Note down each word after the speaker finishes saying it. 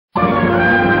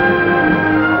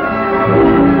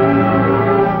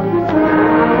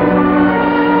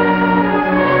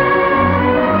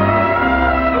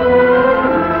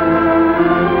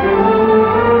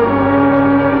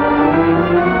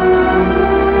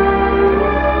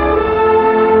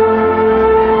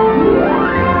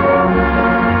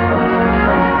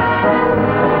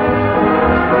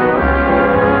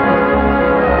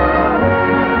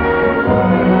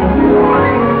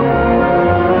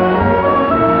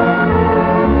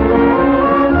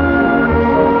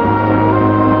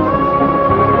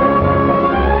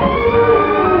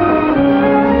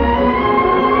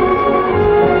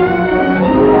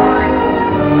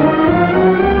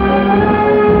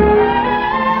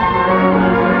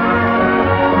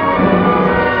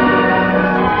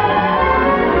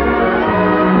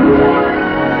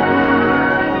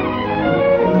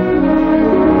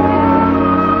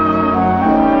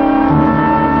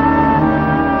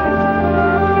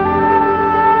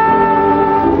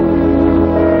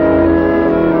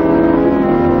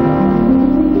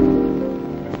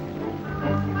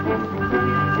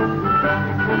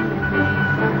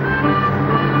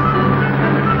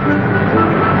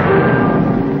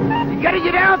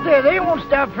they won't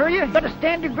stop for you. You better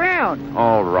stand your ground.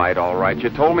 All right, all right. You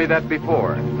told me that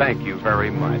before. Thank you very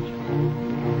much.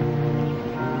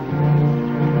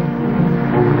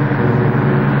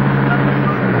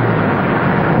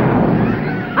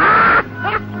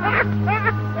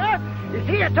 You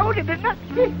see, I told you, didn't I?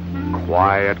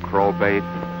 Quiet, crowbait.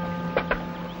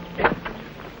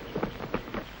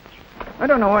 I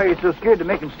don't know why you're so scared to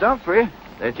make him stop for you.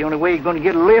 That's the only way you're going to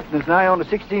get a lift, and it's nigh on to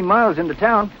 16 miles into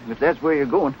town, if that's where you're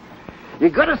going. You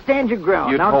got to stand your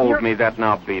ground. You now, told me that,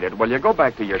 now beat it. Well, you go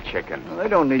back to your chicken. Well, they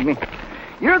don't need me.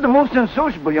 You're the most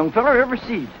unsociable young fella I ever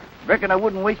seen. Reckon I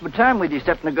wouldn't waste my time with you,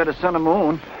 except I got a son of my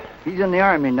own. He's in the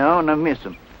army now, and I miss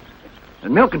him.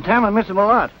 And milking time, I miss him a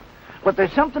lot. But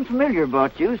there's something familiar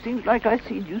about you. Seems like I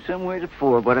seen you somewhere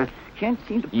before, but I can't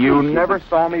seem to... You never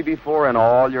saw me before in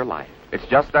all your life. It's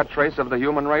just that trace of the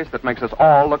human race that makes us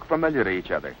all look familiar to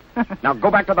each other. Now, go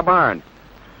back to the barn.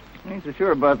 Ain't so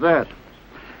sure about that.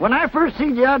 When I first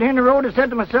seen you out here in the road, I said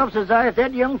to myself, says I, if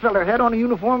that young feller had on a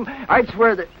uniform, I'd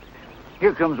swear that...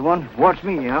 Here comes one. Watch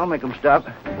me. I'll make him stop.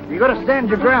 You gotta stand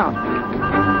your ground.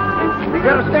 You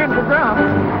gotta stand your ground.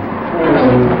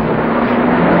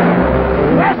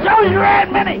 That shows you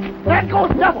ran many. That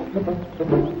goes double.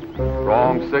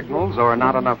 Wrong signals or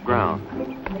not enough ground?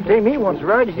 Say, me wants to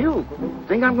ride as you.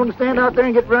 Think I'm going to stand out there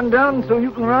and get run down so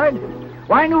you can ride?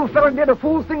 Why, I knew a fella did a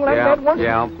fool thing like that once.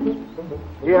 Yeah.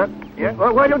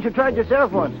 Well, why don't you try it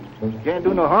yourself once? Can't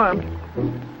do no harm.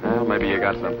 Well, maybe you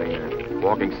got something there.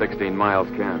 Walking 16 miles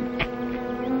can.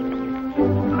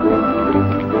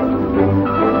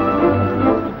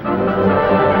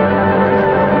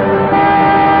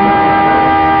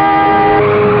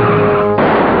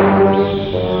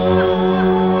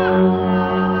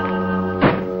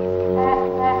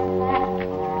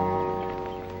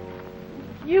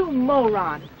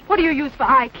 Moron. What do you use for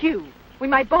IQ? We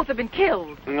might both have been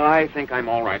killed. I think I'm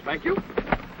all right, thank you.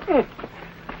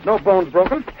 No bones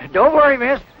broken? Don't worry,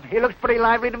 miss. He looks pretty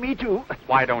lively to me, too.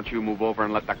 Why don't you move over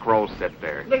and let the crow sit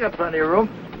there? They got plenty of room.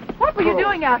 What were you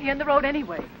doing out here in the road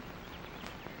anyway?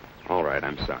 All right,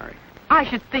 I'm sorry. I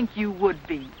should think you would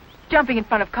be. Jumping in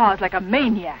front of cars like a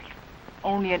maniac.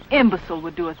 Only an imbecile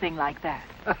would do a thing like that.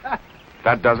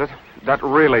 That does it? That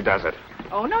really does it?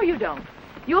 Oh, no, you don't.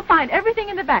 You'll find everything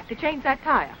in the back to change that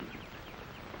tire.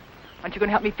 Aren't you going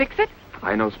to help me fix it?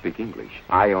 I don't speak English.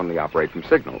 I only operate from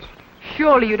signals.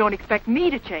 Surely you don't expect me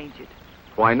to change it.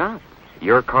 Why not?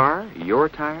 Your car, your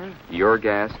tire, your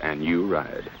gas, and you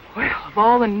ride. Well, of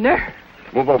all the nerve.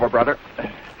 Move over, brother.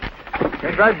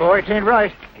 Ain't right, boy. It ain't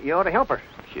right. You ought to help her.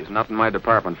 She's not in my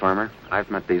department, farmer.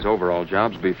 I've met these overall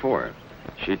jobs before.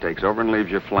 She takes over and leaves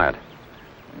you flat.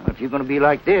 Well, if you're going to be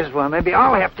like this, well, maybe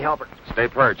I'll have to help her. Stay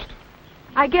perched.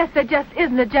 I guess there just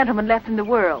isn't a gentleman left in the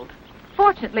world.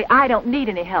 Fortunately, I don't need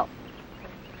any help.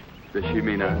 Does she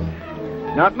mean us?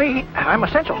 Not me. I'm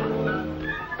essential.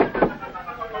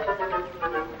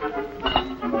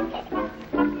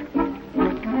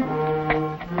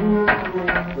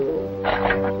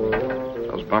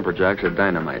 Those bumper jacks are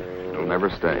dynamite. It'll never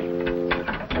stay.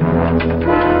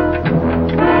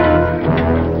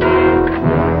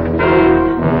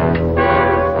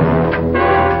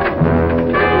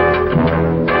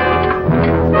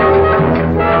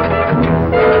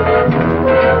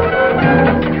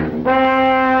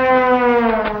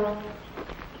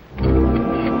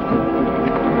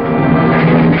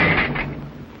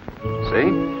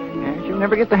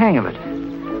 Never get the hang of it.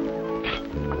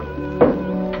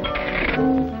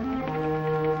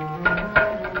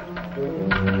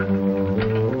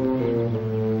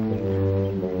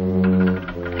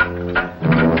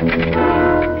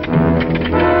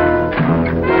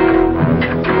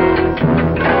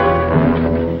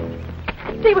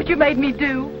 See what you made me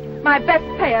do? My best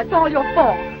pair. It's all your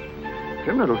fault.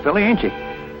 Trim little filly, ain't she?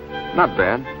 Not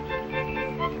bad.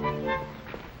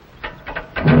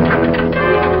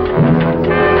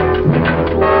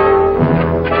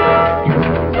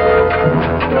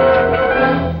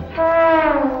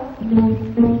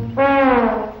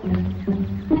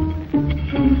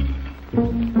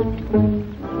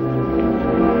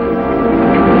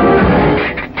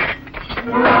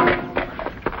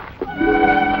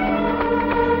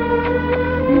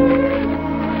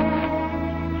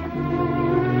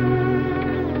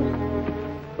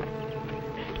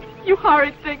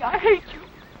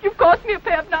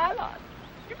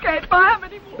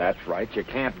 That's right, you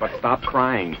can't, but stop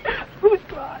crying. Who's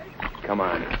crying? Come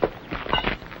on.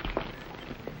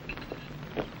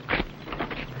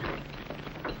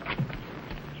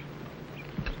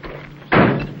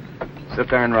 Sit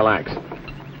there and relax.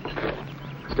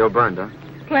 Still burned, huh?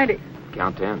 Plenty.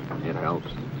 Count 10. It helps.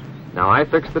 Now I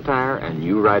fix the tire and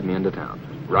you ride me into town.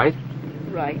 Right?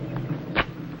 Right.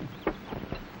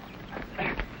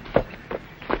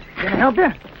 Can I help you?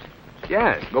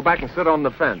 Yes. Go back and sit on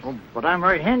the fence. Oh, but I'm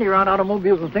right handy around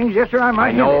automobiles and things. Yes, sir, I'm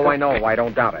right handy. I know. I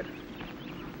don't doubt it.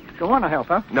 You want to help,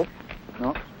 huh? Nope.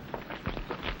 No.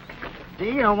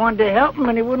 See, I wanted to help him,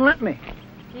 and he wouldn't let me.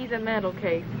 He's a mental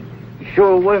case. It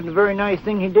sure wasn't a very nice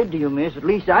thing he did to you, miss. At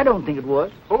least I don't think it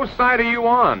was. Whose side are you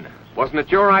on? Wasn't it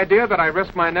your idea that I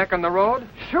risk my neck on the road?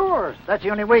 Sure. That's the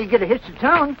only way you get a hitch to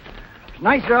town. It's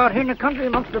nicer out here in the country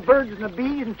amongst the birds and the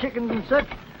bees and chickens and such.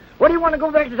 What do you want to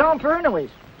go back to town for anyways?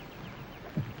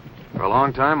 For a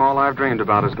long time, all I've dreamed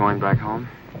about is going back home.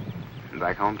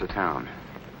 Back home to town.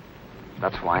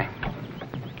 That's why.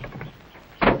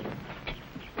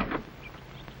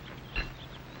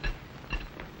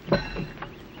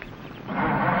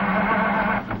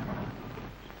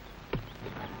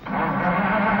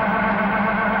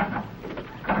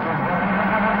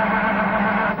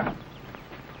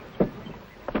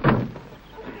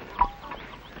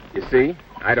 You see,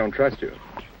 I don't trust you.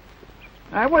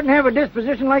 I wouldn't have a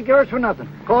disposition like yours for nothing.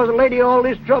 Cause a lady all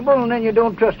this trouble and then you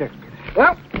don't trust her.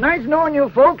 Well, nice knowing you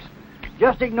folks.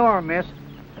 Just ignore 'em, miss.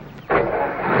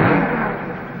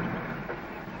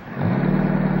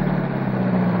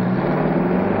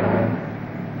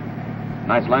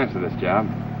 Nice lines to this job.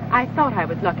 I thought I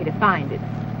was lucky to find it.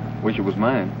 Wish it was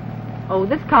mine. Oh,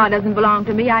 this car doesn't belong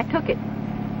to me. I took it.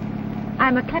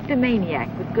 I'm a kleptomaniac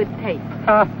with good taste.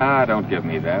 Don't give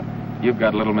me that. You've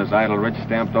got little Miss Aldridge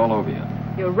stamped all over you.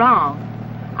 You're wrong.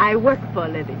 I work for a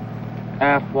living.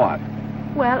 At what?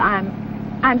 Well,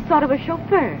 I'm sort of a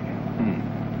chauffeur.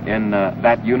 In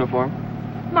that uniform?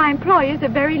 My employers are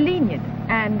very lenient.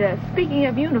 And speaking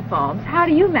of uniforms, how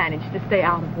do you manage to stay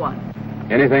out of one?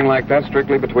 Anything like that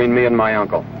strictly between me and my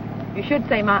uncle. You should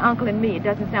say my uncle and me. It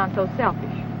doesn't sound so selfish.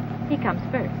 He comes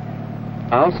first.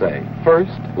 I'll say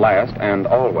first, last, and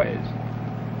always.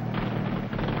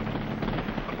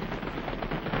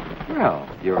 Well,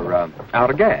 you're out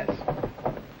of gas.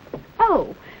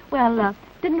 Oh, well,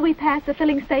 didn't we pass the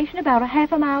filling station about a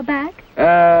half a mile back?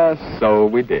 So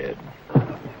we did.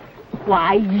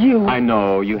 Why, you... I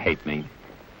know, you hate me.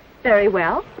 Very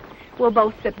well. We'll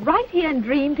both sit right here and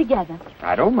dream together.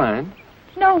 I don't mind.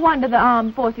 No wonder the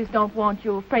armed forces don't want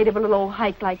you, afraid of a little old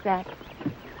hike like that.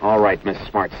 All right, Miss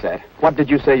Smartset. What did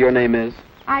you say your name is?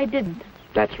 I didn't.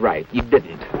 That's right, you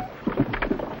didn't.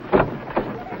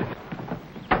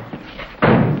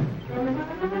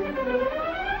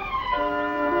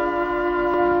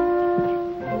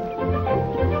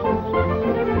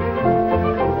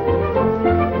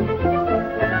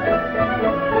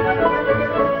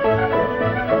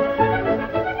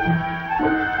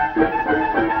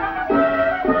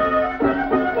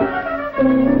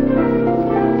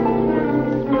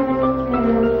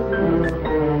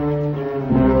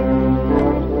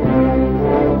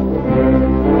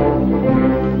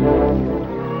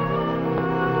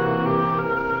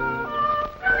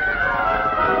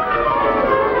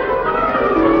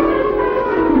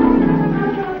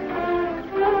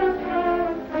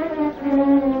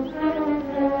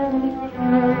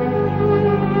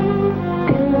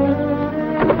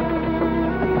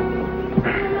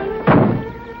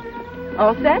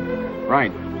 All set?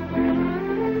 Right.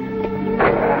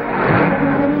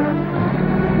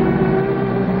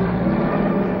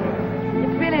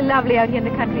 It's really lovely out here in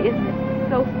the country, isn't it?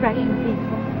 So fresh and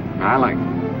peaceful. I like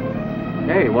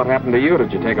it. Hey, what happened to you?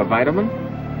 Did you take a vitamin?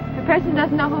 The person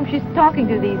doesn't know whom she's talking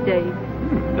to these days.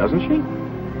 Doesn't she?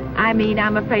 I mean,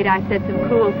 I'm afraid I said some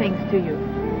cruel things to you.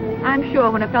 I'm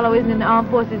sure when a fellow isn't in the armed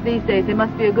forces these days, there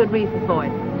must be a good reason for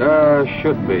it.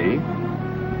 Should be.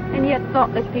 And yet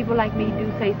thoughtless people like me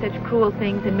do say such cruel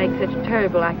things and make such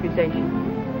terrible accusations.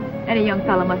 Any young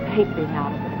fellow must hate being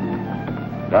out of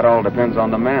it. That all depends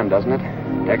on the man, doesn't it?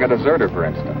 Take a deserter, for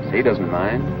instance. He doesn't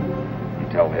mind.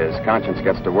 Until his conscience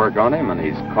gets to work on him and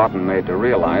he's caught and made to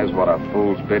realize what a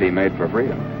fool's bid he made for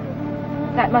freedom.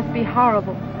 That must be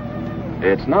horrible.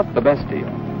 It's not the best deal.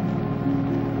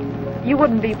 You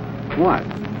wouldn't be What?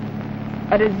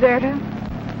 a deserter?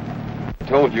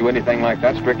 Told you anything like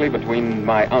that strictly between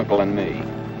my uncle and me.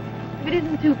 If it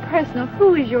isn't too personal,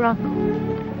 who is your uncle?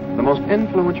 The most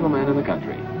influential man in the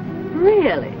country.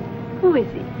 Really? Who is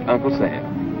he? Uncle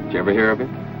Sam. Did you ever hear of him?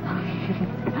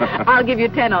 I'll give you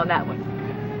 10 on that one.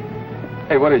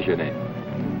 Hey, what is your name?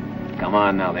 Come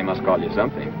on now, they must call you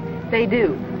something. They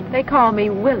do. They call me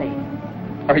Willie.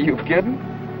 Are you kidding?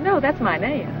 No, that's my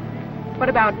name. What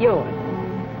about yours?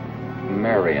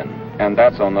 Marion. And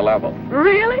that's on the level.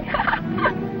 Really?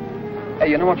 Hey,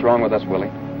 you know what's wrong with us,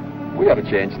 Willie? We ought to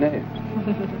change names.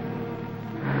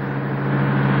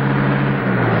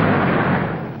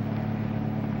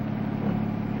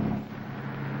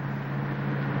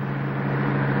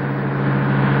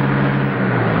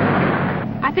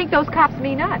 I think those cops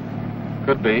mean us.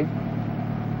 Could be.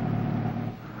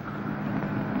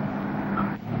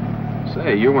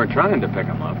 Say, you weren't trying to pick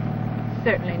him up.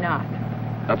 Certainly not.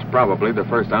 That's probably the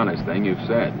first honest thing you've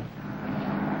said.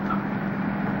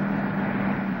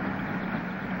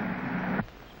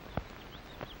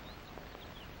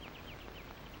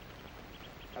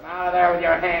 Come out of there with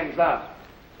your hands up.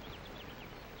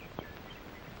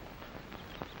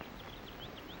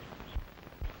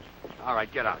 All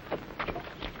right, get out.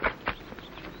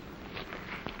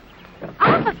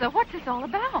 Officer, what's this all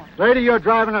about? Lady, you're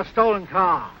driving a stolen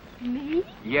car. Me?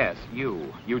 Yes,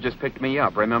 you. You just picked me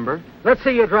up, remember? Let's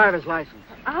see your driver's license.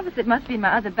 Officer, it must be in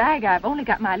my other bag. I've only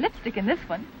got my lipstick in this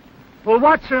one. Well,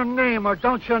 what's your name, or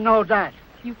don't you know that?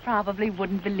 You probably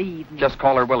wouldn't believe me. Just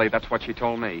call her Willie. That's what she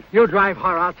told me. You drive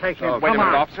her, I'll take him. Wait a Come minute,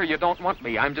 on. officer. You don't want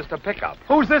me. I'm just a pickup.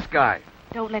 Who's this guy?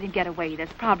 Don't let him get away.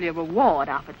 There's probably a reward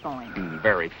offered for him.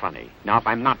 Very funny. Now, if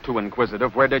I'm not too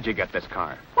inquisitive, where did you get this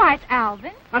car? Why, it's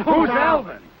Alvin. And who's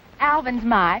Alvin? Alvin's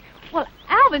Well,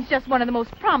 Alvin's just one of the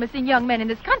most promising young men in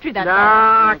this country, that's all.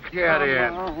 Ah, Get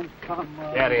in.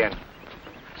 Get in.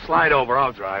 Slide over,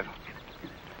 I'll drive.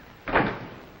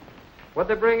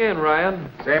 What'd they bring in, Ryan?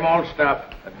 Same old stuff.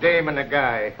 A dame and a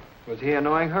guy. Was he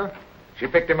annoying her? She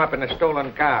picked him up in a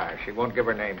stolen car. She won't give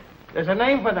her name. There's a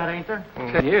name for that, ain't there?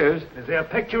 10 years. Is there a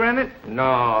picture in it?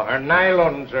 No, her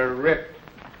nylons are ripped.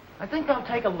 I think I'll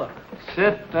take a look.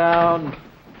 Sit down.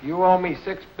 You owe me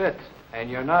 6 bits, and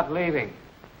you're not leaving.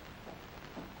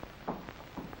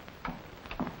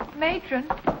 Matron,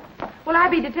 will I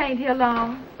be detained here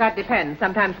long? That depends.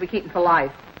 Sometimes we keep them for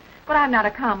life. But I'm not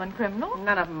a common criminal.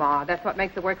 None of them are. That's what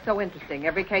makes the work so interesting.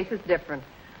 Every case is different.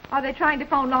 Are they trying to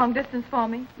phone long distance for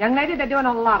me? Young lady, they're doing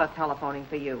a lot of telephoning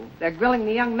for you. They're grilling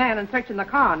the young man and searching the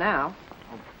car now.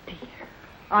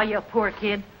 Oh, you poor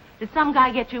kid. Did some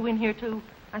guy get you in here, too?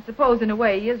 I suppose in a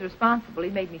way he is responsible. He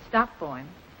made me stop for him.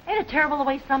 Ain't it terrible the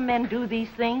way some men do these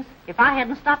things? If I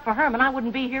hadn't stopped for Herman, I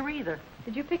wouldn't be here either.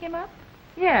 Did you pick him up?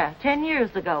 Yeah, 10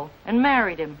 years ago, and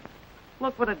married him.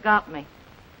 Look what it got me.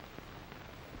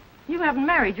 You haven't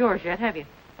married yours yet, have you?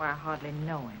 Well, I hardly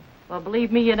know him. Well,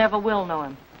 believe me, you never will know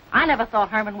him. I never thought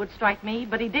Herman would strike me,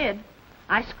 but he did.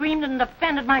 I screamed and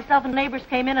defended myself, and neighbors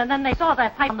came in, and then they saw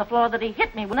that pipe on the floor that he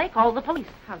hit me when they called the police.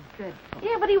 How dreadful.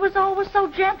 Yeah, but he was always so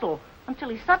gentle, until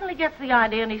he suddenly gets the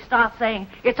idea and he starts saying,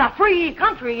 "It's a free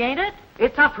country, ain't it?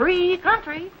 It's a free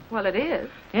country." Well, it is.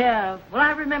 Yeah, well,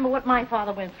 I remember what my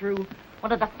father went through.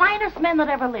 One of the finest men that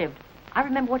ever lived. I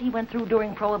remember what he went through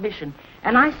during Prohibition.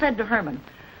 And I said to Herman,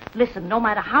 "Listen, no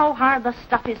matter how hard the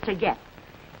stuff is to get,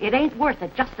 it ain't worth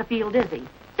it just to feel dizzy.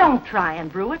 Don't try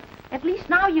and brew it. At least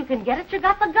now you can get it. You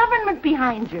got the government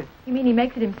behind you." You mean he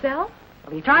makes it himself?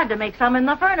 Well, he tried to make some in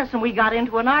the furnace, and we got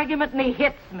into an argument, and he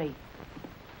hits me.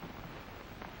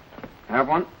 Have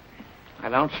one? I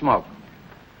don't smoke.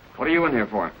 What are you in here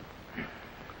for?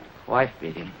 Wife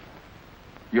beating.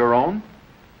 Your own?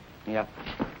 Yep.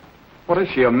 What is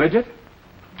she, a midget?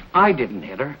 I didn't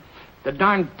hit her. The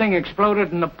darn thing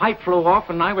exploded and the pipe flew off,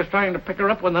 and I was trying to pick her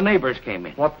up when the neighbors came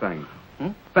in. What thing?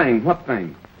 Thing? What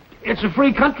thing? It's a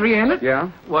free country, ain't it?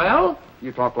 Yeah? Well?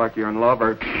 You talk like you're in love,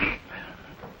 or...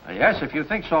 Yes, if you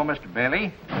think so, Mr.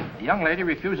 Bailey. The young lady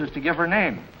refuses to give her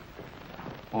name.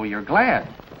 Oh, you're glad?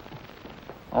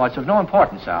 Oh, it's of no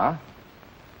importance, huh?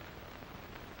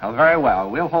 Oh, very well.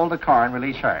 We'll hold the car and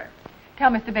release her.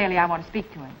 Tell Mr. Bailey I want to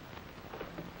speak to him.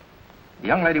 The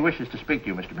young lady wishes to speak to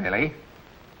you, Mr. Bailey.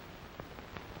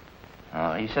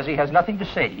 He says he has nothing to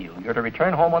say to you. You're to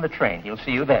return home on the train. He'll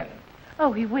see you then.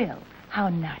 Oh, he will. How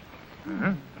nice.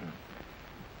 Mm-hmm.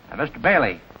 Now, Mr.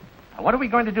 Bailey, what are we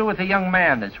going to do with the young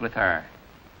man that's with her?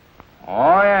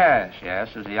 Oh, yes,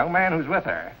 there's a young man who's with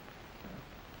her.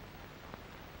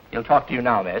 He'll talk to you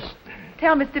now, miss.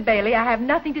 Tell Mr. Bailey I have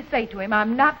nothing to say to him.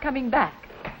 I'm not coming back.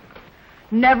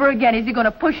 Never again is he going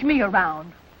to push me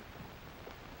around.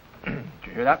 Did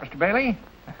you hear that, Mr. Bailey?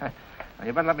 Well,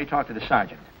 you better let me talk to the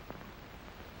sergeant.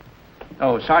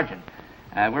 Oh, Sergeant,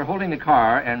 we're holding the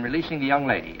car and releasing the young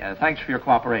lady. Thanks for your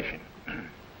cooperation.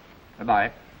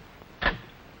 Goodbye.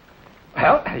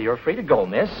 Well, you're free to go,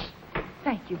 miss.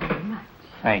 Thank you very much.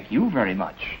 Thank you very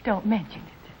much. Don't mention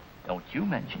it. Don't you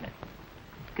mention it.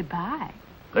 Goodbye.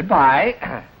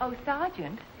 Goodbye. Oh,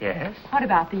 Sergeant. Yes? What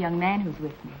about the young man who's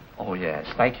with me? Oh, yes.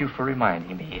 Thank you for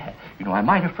reminding me. You know, I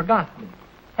might have forgotten.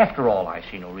 After all, I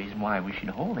see no reason why we should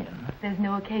hold him. There's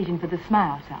no occasion for the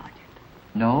smile, Sergeant.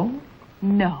 No?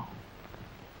 No.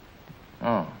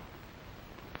 Oh.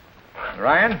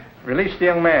 Ryan, release the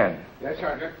young man. Yes,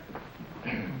 Sergeant.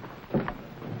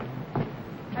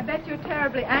 I bet you're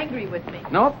terribly angry with me.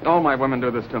 Nope, all my women do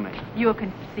this to me. You're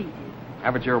conceited.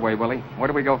 Have it your way, Willie. Where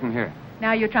do we go from here?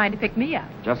 Now you're trying to pick me up.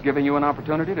 Just giving you an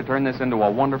opportunity to turn this into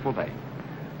a wonderful day.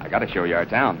 I got to show you our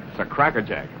town. It's a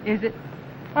crackerjack. Is it?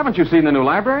 Haven't you seen the new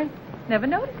library? Never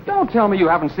noticed. Don't tell me you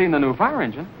haven't seen the new fire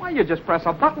engine. Why, you just press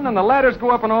a button and the ladders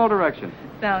go up in all directions.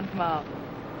 Sounds marvelous.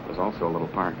 There's also a little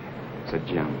park. It's a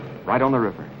gem. Right on the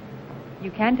river.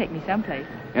 You can take me someplace.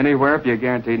 Anywhere if you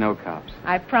guarantee no cops.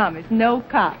 I promise, no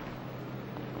cops.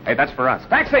 Hey, that's for us.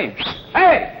 Taxi!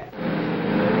 Hey!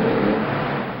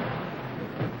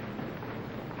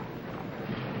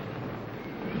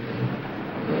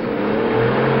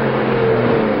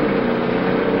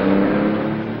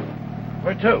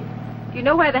 Where to? Do you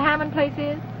know where the Hammond place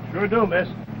is? Sure do, miss.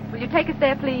 Will you take us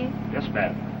there, please? Yes,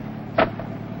 ma'am.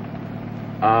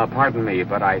 Pardon me,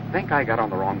 but I think I got on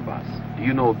the wrong bus. Do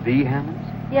you know the Hammonds?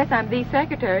 Yes, I'm the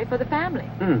secretary for the family.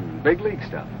 Big league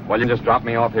stuff. Well, you just drop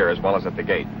me off here as well as at the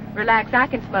gate. Relax, I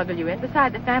can smuggle you in.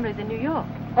 Besides, the family's in New York.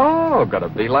 Oh, gonna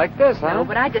be like this, huh? No,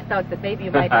 but I just thought that maybe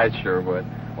you might... I sure would.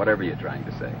 Whatever you're trying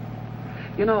to say.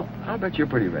 You know, I'll bet you're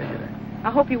pretty regular.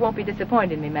 I hope you won't be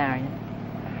disappointed in me, Marion.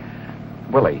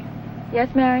 Willie.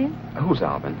 Yes, Marion? Who's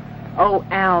Alvin? Oh,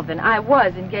 Alvin. I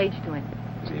was engaged to him.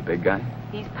 Is he a big guy?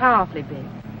 He's powerfully big.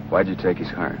 Why'd you take his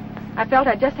heart? I felt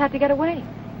I just had to get away.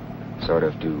 Sort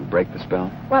of to break the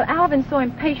spell? Well, Alvin's so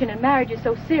impatient and marriage is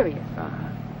so serious. Uh-huh.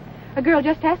 A girl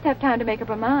just has to have time to make up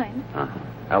her mind. Uh-huh.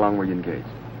 How long were you engaged?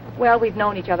 Well, we've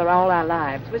known each other all our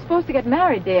lives. We're supposed to get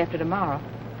married day after tomorrow.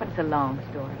 But it's a long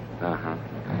story. Uh-huh.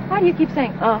 Why do you keep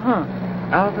saying, uh-huh?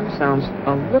 Alvin sounds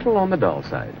a little on the dull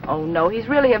side. Oh, no, he's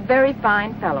really a very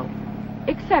fine fellow.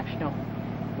 Exceptional.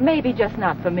 Maybe just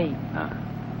not for me. Uh-huh.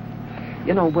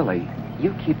 You know, Willie,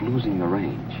 you keep losing the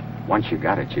range. Once you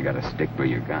got it, you got to stick by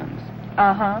your guns.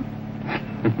 Uh-huh.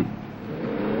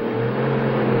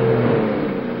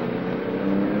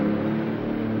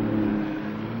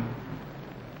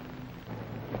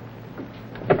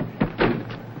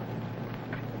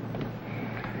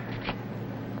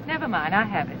 Never mind, I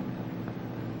have it.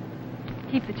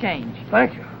 Keep the change.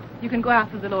 Thank you. You can go out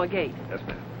through the lower gate. Yes,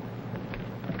 ma'am.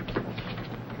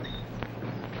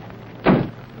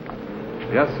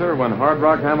 Yes, sir. When Hard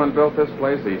Rock Hammond built this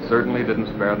place, he certainly didn't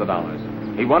spare the dollars.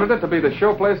 He wanted it to be the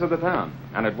showplace of the town,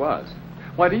 and it was.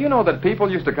 Why, do you know that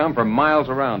people used to come from miles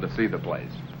around to see the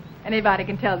place? Anybody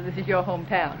can tell that this is your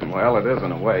hometown. Well, it is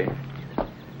in a way.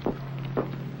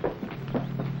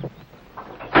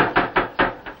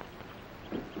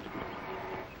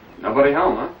 Nobody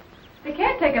home, huh? The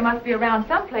caretaker must be around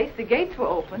someplace. The gates were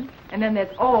open, and then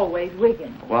there's always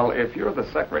Wiggin. Well, if you're the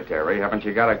secretary, haven't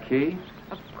you got a key?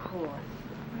 Of course.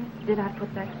 Where did I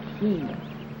put that key?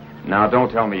 Now, don't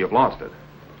tell me you've lost it.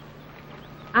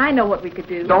 I know what we could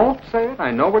do. Don't say it. I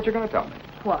know what you're going to tell me.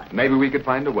 What? Maybe we could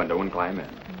find a window and climb in.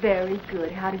 Very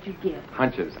good. How did you guess?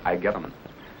 Hunches. I get them.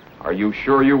 Are you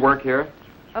sure you work here?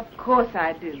 Of course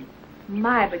I do.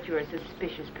 My, but you're a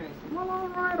suspicious person. Well, all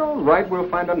right. We'll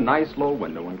find a nice low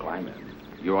window and climb in.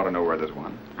 You ought to know where there's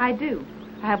one. I do.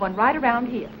 I have one right around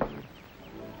here.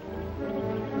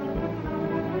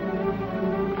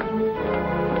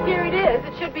 Here it is.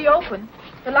 It should be open.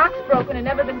 The lock's broken and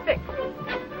never been fixed.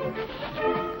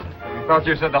 I thought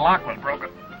you said the lock was broken.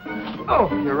 Oh,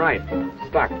 you're right.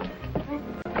 Stuck.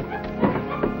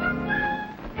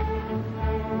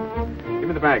 Give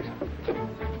me the bags.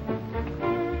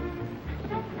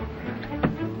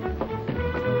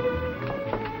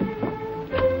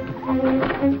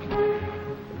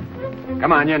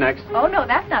 Come on, you're next. Oh, no,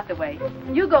 that's not the way.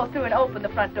 You go through and open the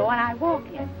front door, and I walk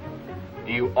in.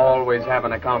 Do you always have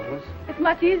an accomplice? It's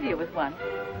much easier with one.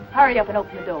 Hurry up and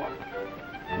open the door.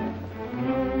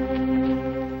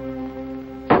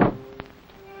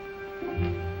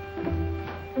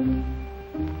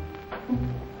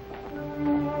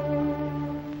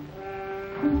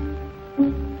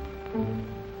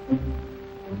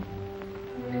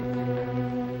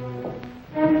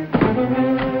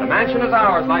 The mansion is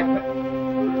ours, like...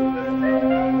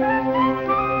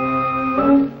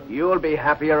 You'll be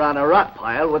happier on a rock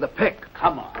pile with a pick.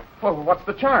 Come on. Well, what's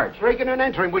the charge? Breaking and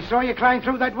entering. We saw you climb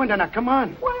through that window. Now, come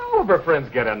on. Well, all of her friends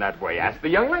get in that way. Ask the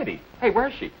young lady. Hey,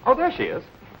 where's she? Oh, there she is.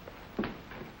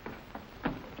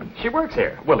 She works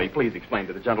here. Willie, please explain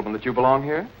to the gentleman that you belong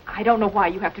here. I don't know why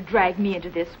you have to drag me into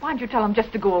this. Why don't you tell him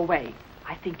just to go away?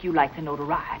 I think you like the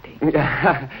notoriety.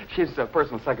 She's a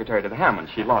personal secretary to the Hammond.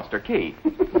 She lost her key.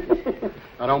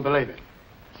 I don't believe it.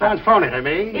 Sounds phony to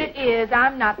me. It is.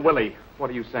 I'm not... Willie, what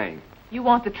are you saying? You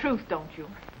want the truth, don't you?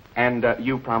 And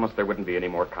you promised there wouldn't be any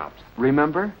more cops.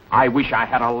 Remember? I wish I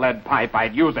had a lead pipe.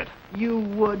 I'd use it. You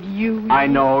would, you... I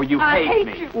know. You hate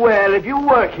me. You. Well, if you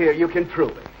work here, you can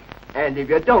prove it. And if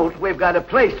you don't, we've got a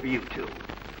place for you two.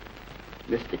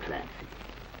 Mr. Clancy,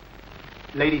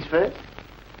 Ladies first?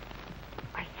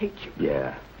 I hate you.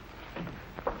 Yeah.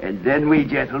 And then we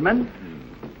gentlemen.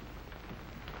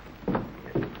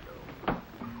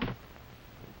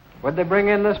 What'd they bring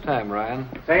in this time, Ryan?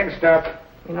 Same stuff.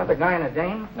 Another guy and a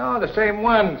dame? No, the same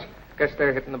ones. Guess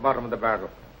they're hitting the bottom of the barrel.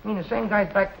 I mean, the same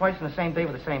guy's back twice on the same day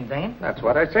with the same dame? That's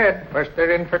what I said. First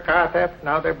they're in for car theft,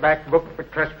 now they're back booked for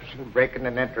trespassing, breaking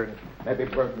and entering. Maybe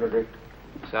burglary.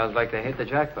 Sounds like they hit the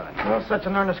jackpot. Well, such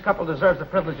an earnest couple deserves the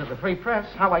privilege of the free press.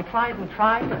 How I tried and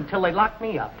tried until they locked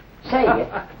me up. Say,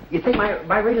 you think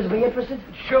my readers will be interested?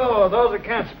 Sure, those that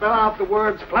can't spell out the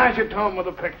words, flash it to them with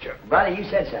a picture. Brother, you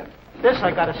said so. This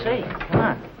I gotta see. Come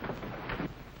on.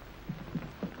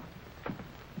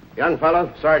 Young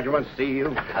fellow, Sergeant wants to see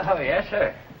you. Oh, yes,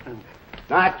 sir.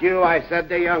 Not you, I said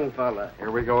the young fella.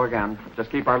 Here we go again. Just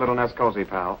keep our little nest cozy,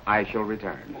 pal. I shall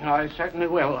return. I certainly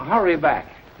will. Hurry back.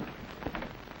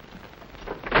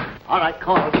 All right,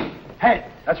 call. Hey,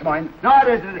 that's mine. No,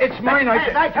 it isn't. It's mine, I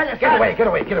said. I tell you, Get away, get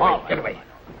away, get away, get away.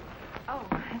 Oh,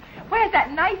 where's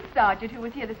that nice sergeant who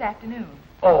was here this afternoon?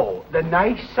 Oh, the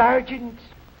nice sergeant?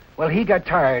 Well, he got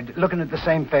tired looking at the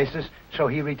same faces, so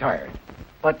he retired.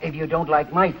 But if you don't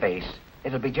like my face,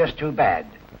 it'll be just too bad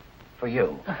for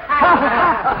you.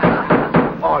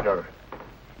 Order.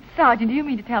 Sergeant, do you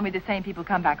mean to tell me the same people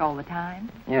come back all the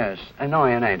time? Yes,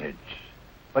 annoying, ain't it?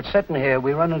 But sitting here,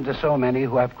 we run into so many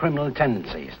who have criminal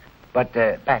tendencies. But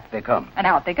back they come. And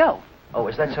out they go. Oh,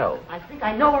 is that so? I think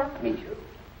I know her. Me too.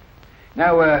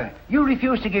 Now, you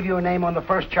refused to give your name on the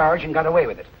first charge and got away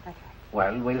with it. That's right.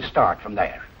 Well, we'll start from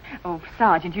there. Oh,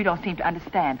 Sergeant, you don't seem to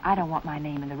understand. I don't want my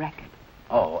name in the record.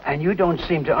 Oh, and you don't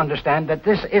seem to understand that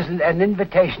this isn't an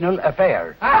invitational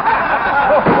affair.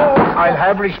 I'll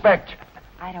have respect.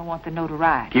 I don't want the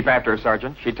notoriety. Keep after her,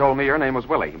 Sergeant. She told me your name was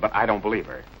Willie, but I don't believe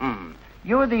her.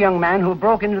 You're the young man who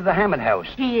broke into the Hammond house.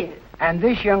 He is. And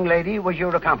this young lady was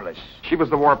your accomplice. She was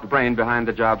the warped brain behind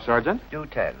the job, Sergeant. Do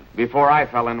tell. Before I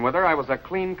fell in with her, I was a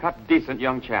clean-cut, decent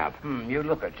young chap. You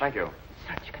look it. Thank you.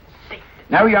 Such conceit.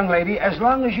 Now, young lady, as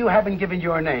long as you haven't given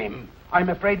your name, I'm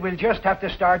afraid we'll just have to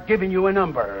start giving you a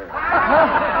number.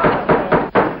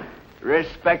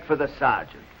 Respect for the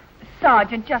sergeant.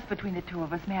 Sergeant, just between the two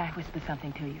of us, may I whisper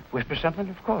something to you? Whisper something?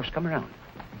 Of course. Come around.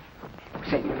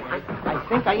 Say, I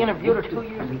think I interviewed her 2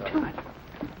 years ago.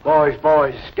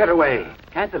 Boys, get away.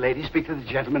 Can't the lady speak to the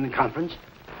gentleman in conference?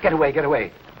 Get away, get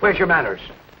away. Where's your manners?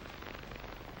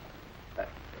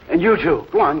 And you two,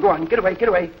 go on, get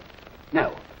away.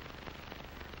 Now.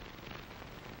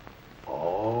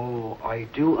 Oh, I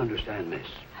do understand, miss.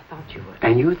 I thought you would.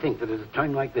 And you think that at a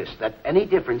time like this, that any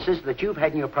differences that you've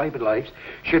had in your private lives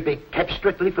should be kept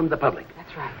strictly from the public?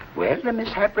 That's right. Well, a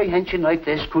misapprehension like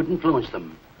this could influence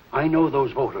them. I know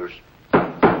those voters.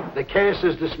 The case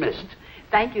is dismissed.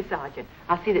 Thank you, Sergeant.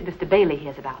 I'll see that Mr. Bailey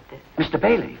hears about this. Mr.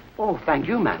 Bailey? Oh, thank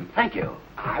you, ma'am. Thank you.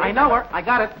 I know her. I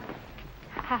got it.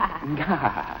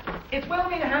 It's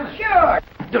Wilhelmina Hammond. Sure.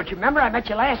 Don't you remember I met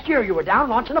you last year? You were down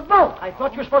launching a boat. I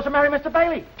thought you were supposed to marry Mr.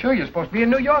 Bailey. Sure, you're supposed to be in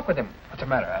New York with him. What's the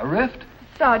matter, a rift?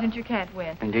 Sergeant, you can't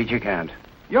win. Indeed you can't.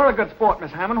 You're a good sport,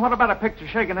 Miss Hammond. What about a picture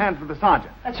shaking hands with the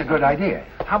sergeant? That's a good idea.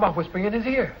 How about whispering in his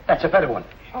ear? That's a better one.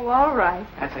 Oh, all right.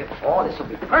 That's it. Oh, this will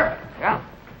be perfect. Yeah.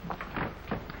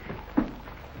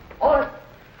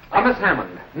 Miss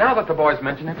Hammond, now that the boys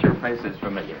mention it, your face is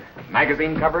familiar.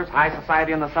 Magazine covers, high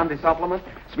society in the Sunday supplement,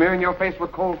 smearing your face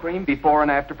with cold cream before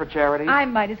and after for charity. I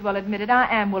might as well admit it. I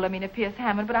am Wilhelmina Pierce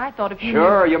Hammond, but I thought if you...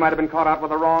 Sure, you might have been caught out with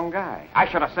the wrong guy. I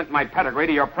should have sent my pedigree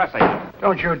to your press agent.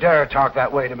 Don't you dare talk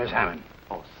that way to Miss Hammond.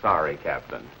 Oh, sorry,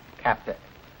 Captain. Captain.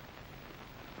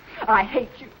 I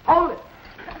hate you. Hold it.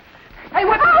 Hey,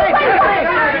 what...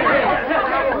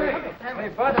 Hey,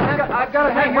 Bud, I've got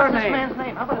to have your What's this name. man's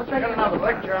name? How about Let's take another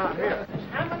picture out here. Miss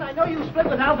Hammond, I know you split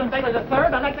with Alvin Bailey III.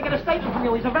 I'd like to get a statement from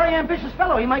you. He's a very ambitious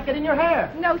fellow. He might get in your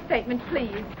hair. No statement,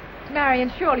 please.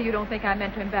 Marion, surely you don't think I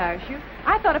meant to embarrass you.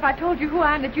 I thought if I told you who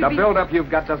I am that you'd The be... build-up you've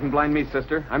got doesn't blind me,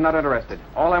 sister. I'm not interested.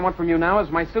 All I want from you now is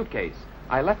my suitcase.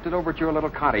 I left it over at your little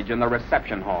cottage in the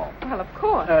reception hall. Well, of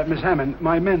course. Miss Hammond,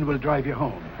 my men will drive you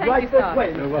home. Thank you,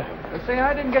 Sergeant. You're welcome. Say,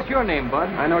 I didn't get your name, Bud.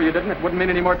 I know you didn't. It wouldn't mean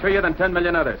any more to you than 10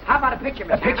 million others. How about a picture,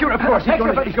 Miss A picture, of course. He's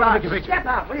going to make a picture. Step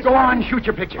out, will you? Go on, shoot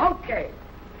your picture. Okay.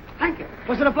 Thank you.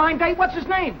 Was it a blind date? What's his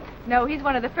name? No, he's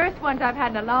one of the first ones I've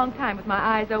had in a long time with my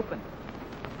eyes open.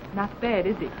 Not bad,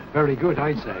 is he? Very good,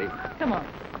 I'd say. Come on.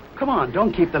 Come on,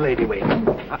 don't keep the lady waiting.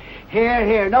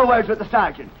 Here. No words with the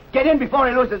sergeant. Get in before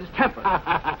he loses his temper.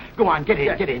 Go on, get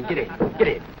in.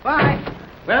 Bye.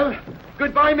 Well,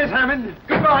 goodbye, Miss Hammond.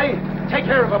 Goodbye. Take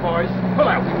care of her, boys. Pull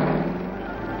out.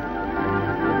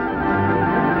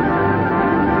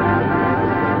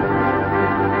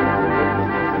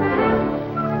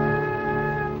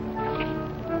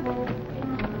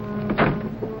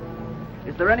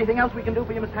 there anything else we can do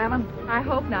for you, Miss Hammond? I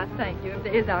hope not, thank you. If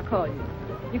there is, I'll call you.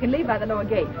 You can leave by the lower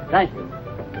gate. Thank you.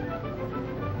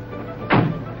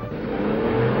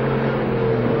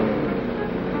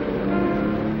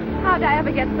 How'd I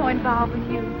ever get so involved with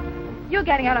you? You're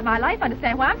getting out of my life,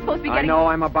 understand why I'm supposed to be getting... I know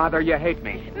I'm a bother. You hate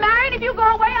me. Marion, if you go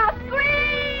away, I'll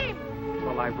scream!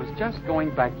 Well, I was just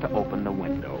going back to open the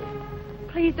window.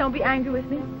 Please don't be angry with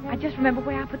me. I just remember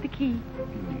where I put the key.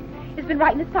 It's been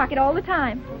right in his pocket all the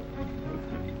time.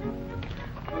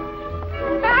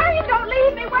 Marion, don't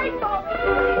leave me. Wait for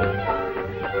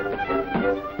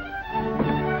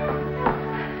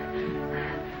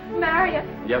me.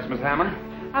 Marion. Yes, Miss Hammond?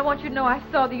 I want you to know I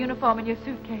saw the uniform in your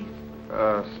suitcase.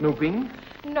 Snooping?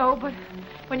 No, but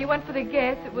when you went for the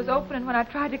gas, it was open, and when I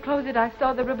tried to close it, I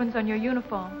saw the ribbons on your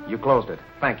uniform. You closed it.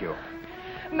 Thank you.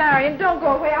 Marion, don't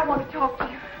go away. I want to talk to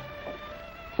you.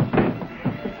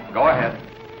 Go ahead.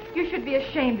 You should be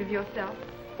ashamed of yourself.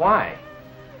 Why?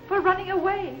 For running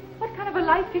away. What kind of a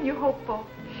life can you hope for?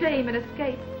 Shame and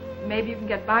escape. Maybe you can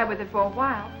get by with it for a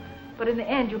while, but in the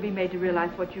end, you'll be made to realize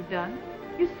what you've done.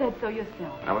 You said so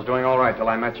yourself. I was doing all right till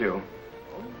I met you.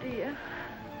 Oh, dear.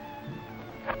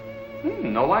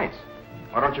 No lights.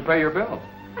 Why don't you pay your bill?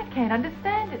 I can't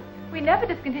understand it. We never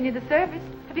discontinued the service.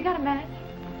 Have you got a match?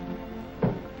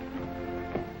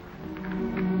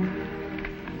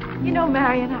 You know,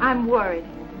 Marion, I'm worried.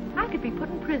 I could be put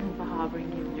in prison for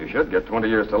harboring you. You should get 20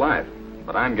 years to life.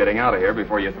 But I'm getting out of here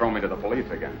before you throw me to the police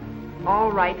again.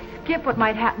 All right, skip what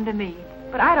might happen to me.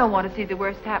 But I don't want to see the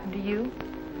worst happen to you.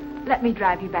 Let me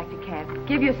drive you back to camp.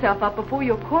 Give yourself up before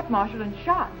you're court-martialed and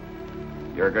shot.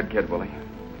 You're a good kid, Willie.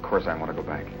 Of course I want to go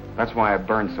back. That's why I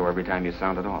burn so every time you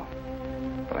sound it off.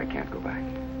 But I can't go back.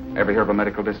 Ever hear of a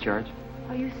medical discharge?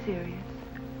 Are you serious?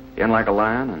 In like a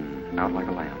lion and out like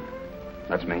a lamb.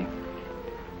 That's me.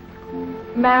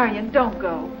 Marion, don't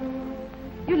go.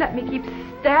 You let me keep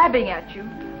stabbing at you.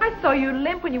 I saw you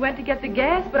limp when you went to get the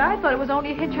gas, but I thought it was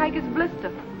only a hitchhiker's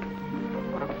blister.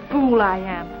 What a fool I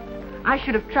am. I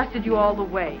should have trusted you all the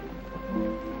way.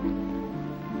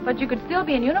 But you could still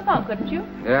be in uniform, couldn't you?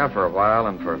 Yeah, for a while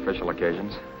and for official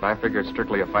occasions. I figured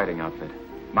strictly a fighting outfit.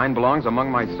 Mine belongs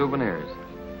among my souvenirs.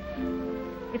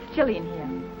 It's chilly in here.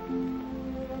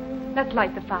 Let's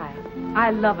light the fire.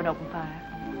 I love an open fire.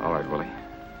 All right, Willie.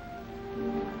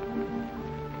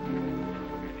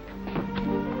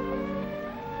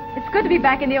 It's good to be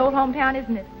back in the old hometown,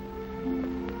 isn't it?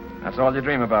 That's all you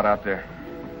dream about out there.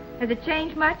 Has it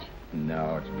changed much?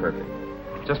 No, it's perfect.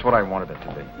 Just what I wanted it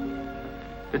to be.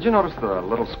 Did you notice the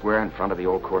little square in front of the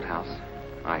old courthouse?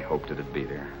 I hoped it'd be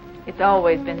there. It's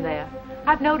always been there.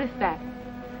 I've noticed that.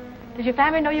 Does your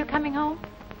family know you're coming home?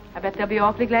 I bet they'll be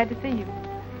awfully glad to see you.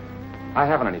 I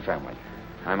haven't any family.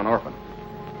 I'm an orphan.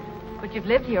 But you've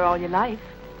lived here all your life.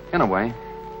 In a way.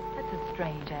 That's a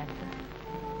strange answer.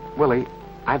 Willie,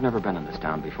 I've never been in this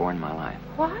town before in my life.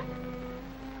 What?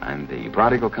 I'm the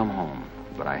prodigal come home,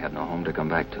 but I had no home to come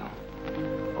back to.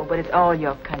 Oh, but it's all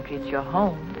your country. It's your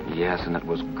home. Yes, and it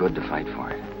was good to fight for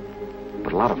it.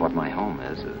 But a lot of what my home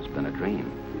is has been a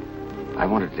dream. I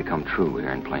wanted it to come true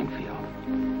here in Plainfield.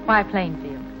 Why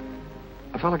Plainfield?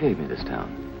 A fella gave me this town.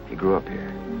 He grew up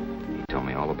here. He told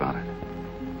me all about it.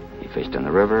 He fished in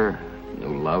the river,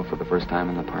 knew love for the first time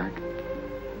in the park.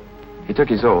 He took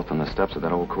his oath on the steps of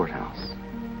that old courthouse.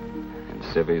 In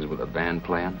civvies with a band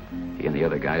playing, he and the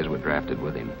other guys were drafted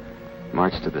with him,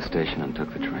 marched to the station and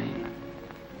took the train.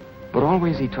 But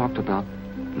always he talked about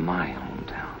my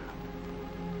hometown.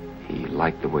 He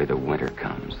liked the way the winter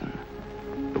comes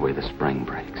and the way the spring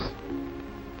breaks.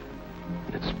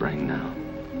 And it's spring now.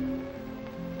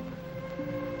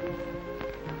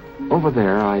 Over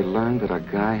there, I learned that a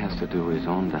guy has to do his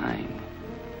own dying.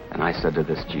 And I said to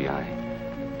this GI,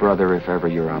 brother, if ever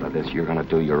you're out of this, you're going to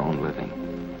do your own living.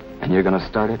 And you're going to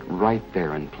start it right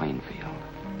there in Plainfield.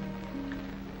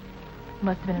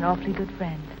 Must have been an awfully good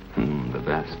friend. The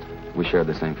best. We shared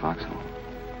the same foxhole.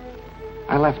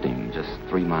 I left him just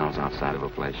 3 miles outside of a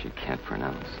place you can't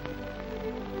pronounce.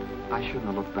 I shouldn't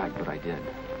have looked back, but I did.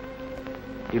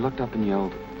 He looked up and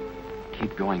yelled,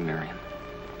 "Keep going, Marion.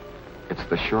 It's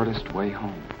the shortest way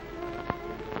home.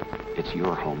 It's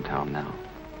your hometown now.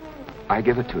 I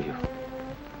give it to you."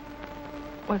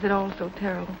 Was it all so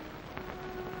terrible?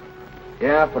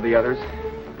 Yeah, for the others.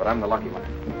 But I'm the lucky one.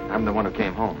 I'm the one who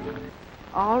came home.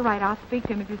 All right, I'll speak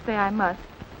to him if you say I must.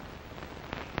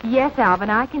 Yes,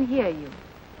 Alvin, I can hear you.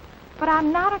 But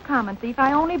I'm not a common thief.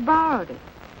 I only borrowed it.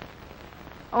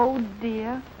 Oh,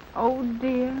 dear. Oh,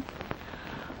 dear.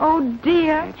 Oh,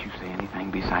 dear. Can't you say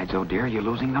anything besides, oh, dear? You're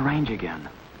losing the range again.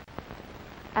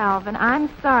 Alvin, I'm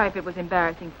sorry if it was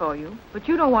embarrassing for you, but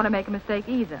you don't want to make a mistake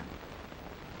either.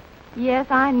 Yes,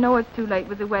 I know it's too late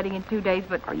with the wedding in 2 days,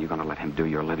 but... Are you going to let him do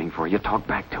your living for you? Talk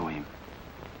back to him.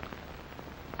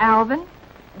 Alvin,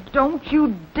 don't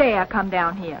you dare come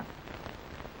down here.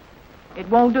 It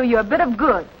won't do you a bit of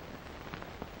good.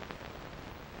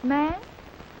 Man?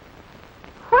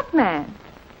 What man?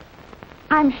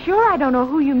 I'm sure I don't know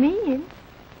who you mean.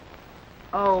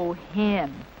 Oh,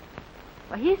 him.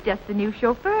 Well, he's just the new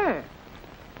chauffeur.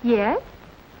 Yes?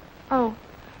 Oh,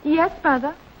 yes,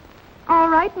 Mother. All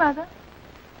right, Mother.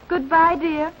 Goodbye,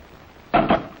 dear.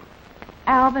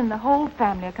 Alvin, the whole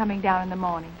family are coming down in the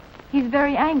morning. He's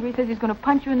very angry, says he's going to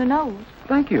punch you in the nose.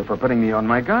 Thank you for putting me on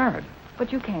my guard.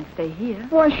 But you can't stay here.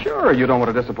 Why, sure. You don't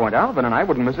want to disappoint Alvin, and I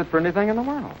wouldn't miss it for anything in the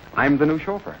world. I'm the new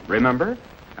chauffeur, remember?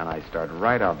 And I start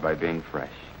right out by being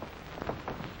fresh.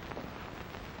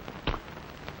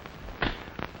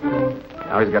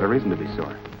 Now he's got a reason to be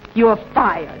sore. You're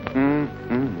fired.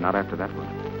 Not after that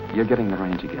one. You're getting the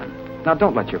range again. Now,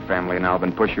 don't let your family and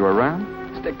Alvin push you around.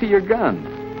 Stick to your guns.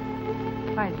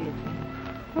 Why, dear sir?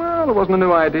 Well, it wasn't a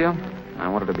new idea. I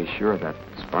wanted to be sure that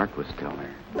spark was still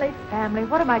there. Late family,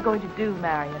 what am I going to do,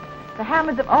 Marion? The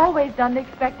Hammonds have always done the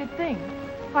expected things.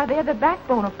 Why, they're the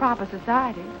backbone of proper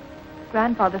society.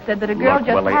 Grandfather said that a girl Look,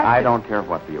 just Willie, has to... I don't care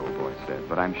what the old boy said,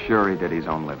 but I'm sure he did his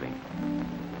own living.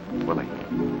 Willie,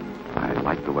 I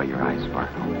like the way your eyes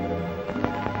sparkle.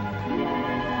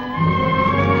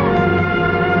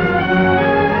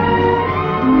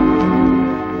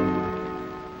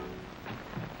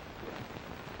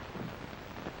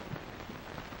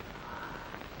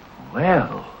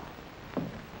 Well.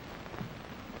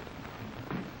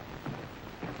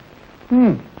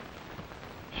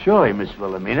 Surely, Miss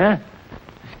Wilhelmina.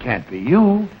 This can't be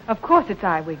you. Of course it's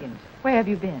I, Wiggins. Where have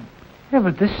you been? Yeah,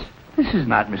 but this is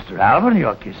not Mr. Alvin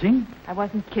you're kissing. I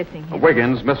wasn't kissing him.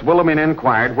 Wiggins, Miss Wilhelmina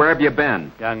inquired, where have you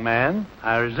been? Young man,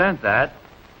 I resent that.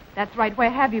 That's right.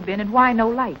 Where have you been, and why no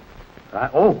light?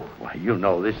 Why, you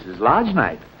know this is lodge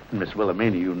night. Miss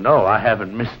Wilhelmina, you know I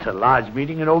haven't missed a lodge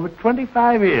meeting in over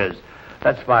 25 years.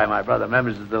 That's why my brother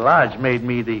members of the lodge made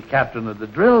me the captain of the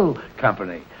drill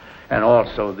company and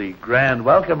also the grand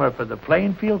welcomer for the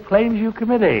Plainfield Plainview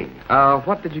Committee.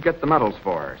 What did you get the medals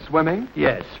for? Swimming?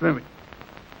 Yes, swimming.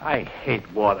 I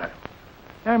hate water.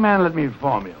 Young man, let me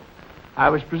inform you. I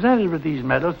was presented with these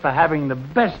medals for having the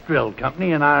best drill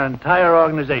company in our entire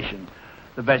organization.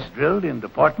 The best drilled in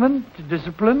deportment,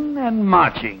 discipline, and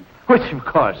marching. Which, of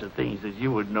course, are things that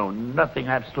you would know nothing,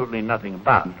 absolutely nothing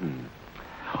about.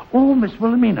 Oh, Miss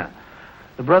Wilhelmina,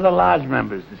 the Brother Lodge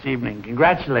members this evening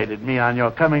congratulated me on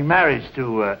your coming marriage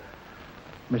to,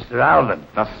 Mr. Alvin.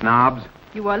 The snobs?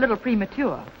 You were a little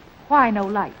premature. Why no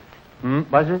light?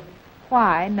 Was it?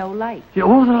 Why no light? Yeah,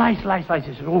 the lights. I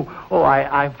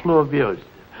blew a fuse.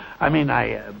 I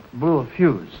blew a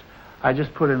fuse. I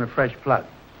just put in a fresh plug.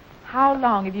 How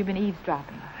long have you been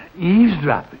eavesdropping?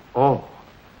 Eavesdropping? Oh,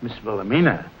 Miss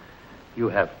Wilhelmina, you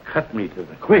have cut me to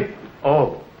the quick.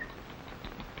 Oh.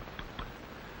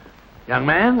 Young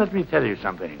man, let me tell you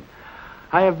something.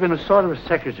 I have been a sort of a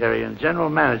secretary and general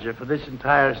manager for this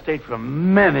entire estate for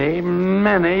many,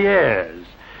 many years.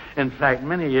 In fact,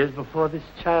 many years before this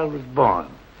child was born.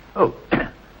 Oh,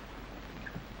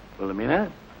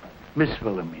 Wilhelmina, Miss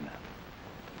Wilhelmina,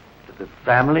 does the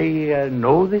family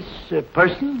know this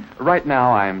person? Right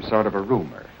now, I'm sort of a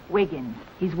rumor. Wiggins,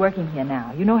 he's working here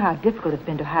now. You know how difficult it's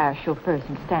been to hire a chauffeur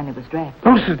since Stanley was drafted.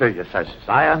 Oh, sister, yes,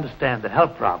 I understand the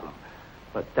health problem.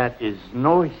 But that is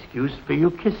no excuse for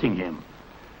you kissing him.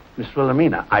 Miss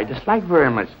Wilhelmina, I dislike very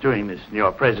much doing this in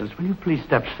your presence. Will you please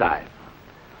step aside?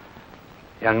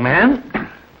 Young man,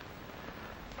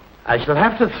 I shall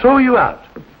have to throw you out.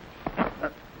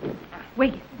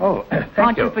 Wiggins. Oh,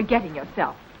 aren't you forgetting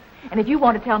yourself? And if you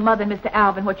want to tell Mother and Mr.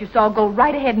 Alvin what you saw, go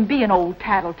right ahead and be an old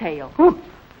tattletale.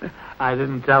 I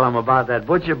didn't tell him about that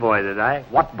butcher boy, did I?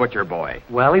 What butcher boy?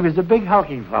 Well, he was a big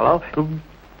hulking fellow.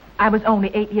 I was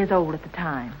only 8 years old at the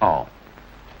time. Oh.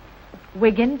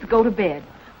 Wiggins, go to bed.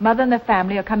 Mother and the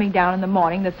family are coming down in the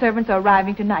morning. The servants are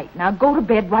arriving tonight. Now go to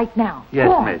bed right now. Yes,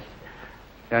 miss.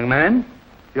 Young man,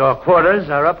 your quarters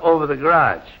are up over the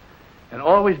garage. And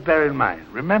always bear in mind,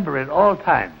 remember at all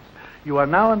times, you are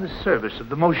now in the service of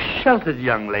the most sheltered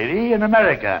young lady in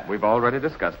America. We've already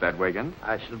discussed that, Wiggins.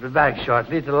 I shall be back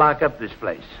shortly to lock up this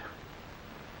place.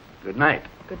 Good night.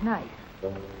 Good night.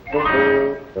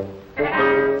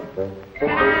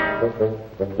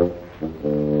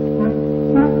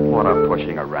 What a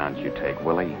pushing around you take,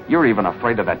 Willie. You're even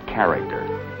afraid of that character.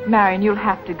 Marion, you'll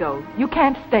have to go. You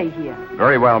can't stay here.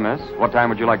 Very well, miss. What time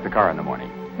would you like the car in the morning?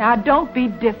 Now, don't be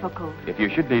difficult. If you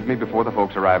should need me before the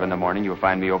folks arrive in the morning, you'll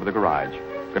find me over the garage.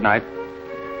 Good night.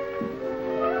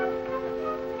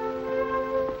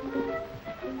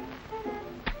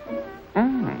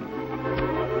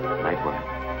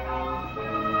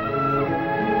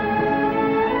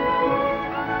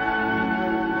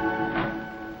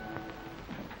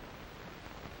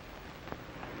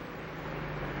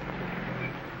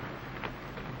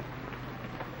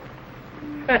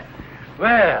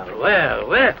 Well.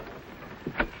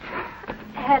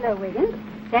 Hello, Wiggins.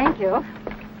 Thank you.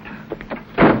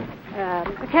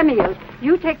 Camille,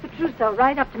 you take the trousseau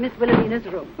right up to Miss Wilhelmina's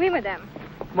room. Oui, madame.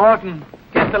 Morton,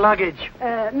 get the luggage.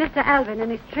 Mr. Alvin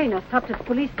and his trainer stopped at the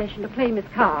police station to claim his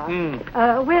car.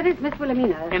 Where is Miss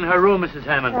Wilhelmina? In her room, Mrs.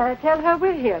 Hammond. Tell her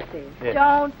we're here, please. Yes.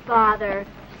 Don't bother.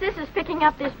 Sis is picking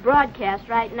up this broadcast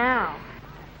right now.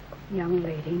 Young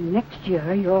lady, next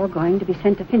year you're going to be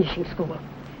sent to finishing school.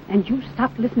 And you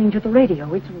stop listening to the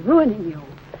radio. It's ruining you.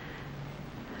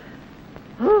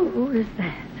 Who is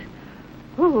that?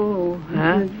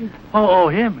 Huh? Oh,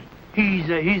 him. He's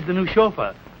the new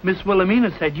chauffeur. Miss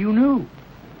Wilhelmina said you knew.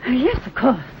 Yes, of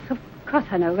course. Of course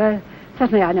I know.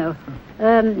 Certainly I know.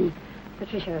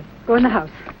 Patricia, go in the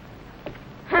house.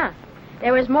 Huh.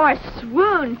 There was more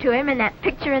swoon to him in that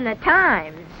picture in the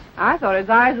Times. I thought his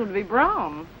eyes would be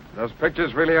brown. Those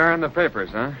pictures really are in the papers,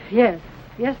 huh? Yes,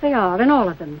 they are, and all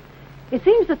of them. It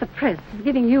seems that the press is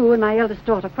giving you and my eldest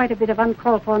daughter quite a bit of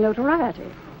uncalled-for notoriety.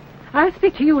 I'll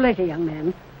speak to you later, young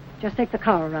man. Just take the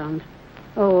car around.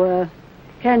 Oh,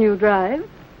 can you drive?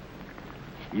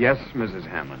 Yes, Mrs.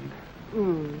 Hammond.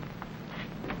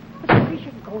 We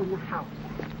should go in the house.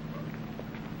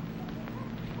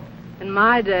 In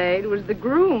my day, it was the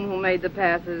groom who made the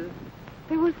passes.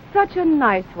 There was such a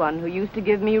nice one who used to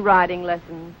give me riding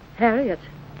lessons. Harriet,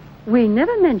 we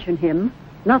never mention him,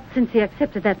 not since he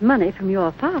accepted that money from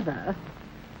your father.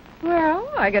 Well,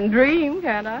 I can dream,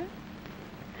 can't I?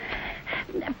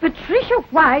 Patricia,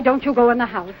 why don't you go in the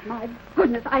house? My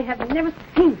goodness, I have never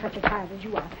seen such a child as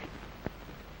you are.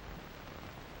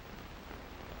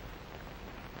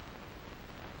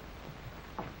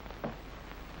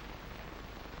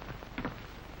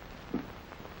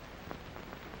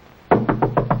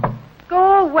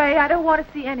 Go away. I don't want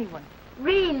to see anyone.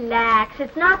 Relax.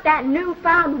 It's not that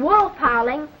newfound wolf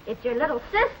howling. It's your little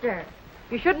sister.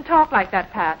 You shouldn't talk like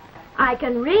that, Pat. I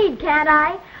can read, can't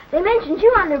I? They mentioned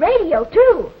you on the radio,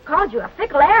 too. Called you a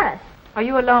fickle heiress. Are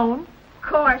you alone?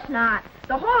 Course not.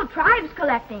 The whole tribe's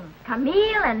collecting.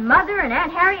 Camille and Mother and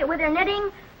Aunt Harriet with her knitting.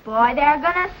 Boy, they're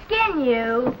gonna skin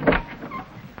you.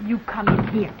 You come in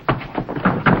here.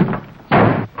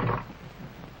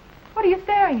 What are you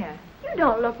staring at? You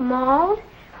don't look mauled.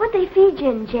 What'd they feed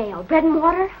you in jail? Bread and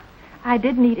water? I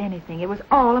didn't eat anything. It was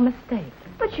all a mistake.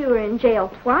 But you were in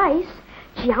jail twice.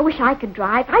 Gee, I wish I could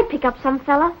drive. I'd pick up some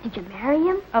fella. Did you marry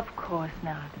him? Of course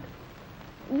not.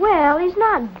 Well, he's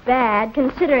not bad,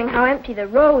 considering how empty the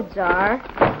roads are.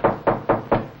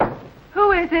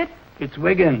 Who is it? It's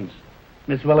Wiggins.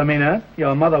 Miss Wilhelmina,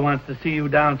 your mother wants to see you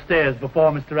downstairs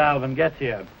before Mr. Alvin gets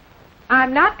here.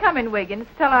 I'm not coming, Wiggins,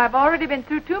 till I've already been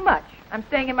through too much. I'm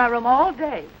staying in my room all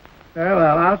day. Very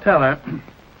well, I'll tell her.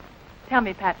 Tell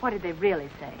me, Pat, what did they really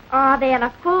say? Oh, they had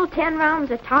a full 10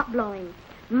 rounds of top blowing.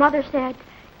 Mother said,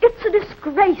 "It's a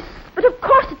disgrace, but of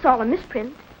course it's all a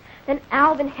misprint." Then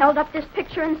Alvin held up this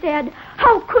picture and said,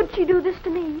 "How could she do this to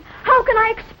me? How can I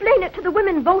explain it to the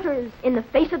women voters? In the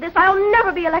face of this, I'll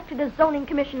never be elected as zoning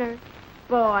commissioner."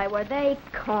 Boy, were they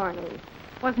corny.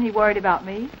 Wasn't he worried about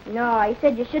me? No, he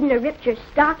said you shouldn't have ripped your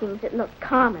stockings. It looked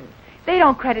common. They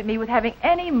don't credit me with having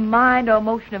any mind or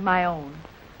emotion of my own.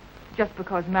 Just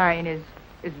because Marion is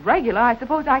regular, I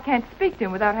suppose I can't speak to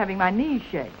him without having my knees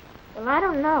shake. Well, I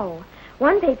don't know.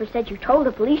 One paper said you told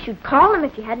the police you'd call him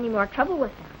if you had any more trouble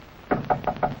with him.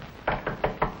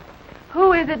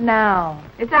 Who is it now?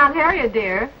 It's Aunt Harriet,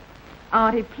 dear.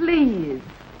 Auntie, please.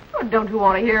 Oh, don't you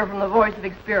want to hear from the voice of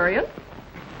experience?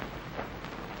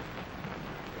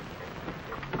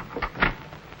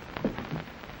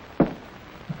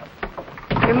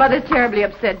 Your mother's terribly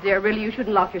upset, dear. Really, you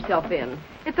shouldn't lock yourself in.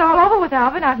 It's all over with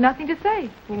Alvin. I've nothing to say.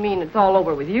 You mean it's all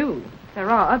over with you? There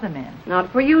are other men.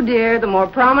 Not for you, dear. The more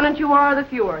prominent you are, the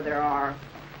fewer there are.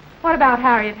 What about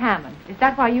Harriet Hammond? Is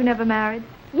that why you never married?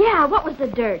 Yeah, what was the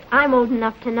dirt? I'm old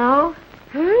enough to know.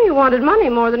 He wanted money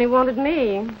more than he wanted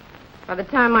me. By the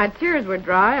time my tears were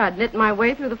dry, I'd knit my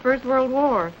way through the First World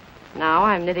War. Now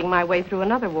I'm knitting my way through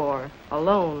another war,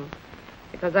 alone.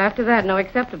 Because after that, no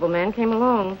acceptable man came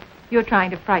along. You're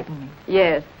trying to frighten me.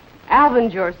 Yes.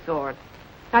 Alvin's your sort.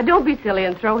 Now, don't be silly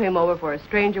and throw him over for a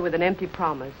stranger with an empty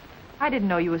promise. I didn't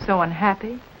know you were so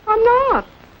unhappy. I'm not.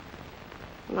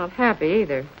 I'm not happy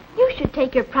either. You should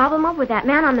take your problem up with that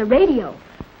man on the radio.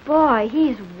 Boy,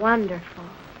 he's wonderful.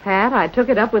 Pat, I took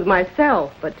it up with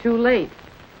myself, but too late.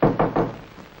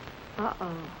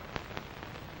 Uh-oh.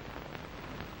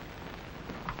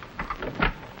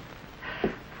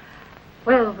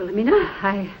 Well, Wilhelmina,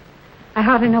 I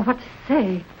hardly know what to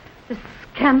say. This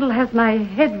scandal has my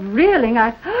head reeling.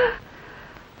 I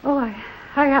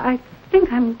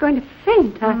think I'm going to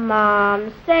faint.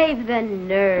 Mom, save the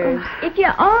nerves. If you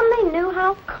only knew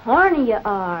how corny you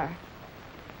are.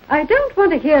 I don't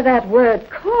want to hear that word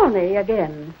corny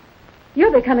again.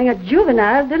 You're becoming a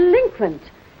juvenile delinquent.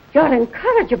 You're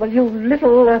incorrigible, you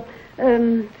little,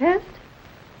 pest.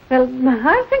 Well,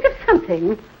 I'll think of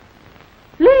something.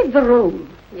 Leave the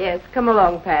room. Yes, come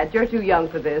along, Pat. You're too young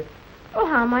for this. Oh,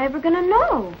 how am I ever going to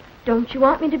know? Don't you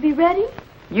want me to be ready?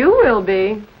 You will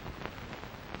be.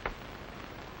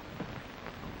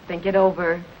 Think it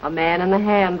over. A man in the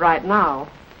hand right now.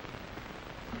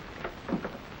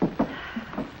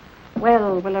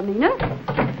 Well, Wilhelmina?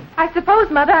 I suppose,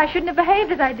 Mother, I shouldn't have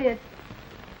behaved as I did.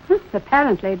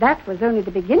 Apparently, that was only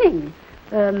the beginning.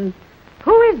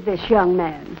 Who is this young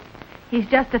man? He's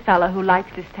just a fellow who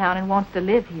likes this town and wants to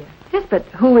live here. Yes, but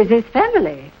who is his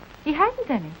family? He hasn't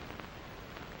any.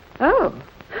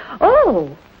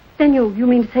 Oh, then you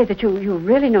mean to say that you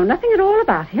really know nothing at all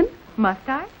about him? Must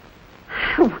I?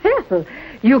 Well,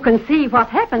 you can see what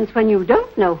happens when you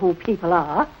don't know who people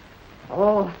are.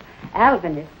 Oh,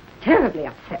 Alvin is terribly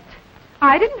upset.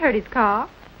 I didn't hurt his car.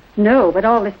 No, but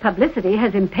all this publicity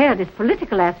has impaired his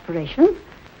political aspirations.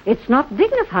 It's not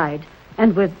dignified.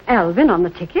 And with Alvin on the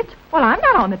ticket? Well, I'm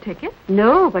not on the ticket.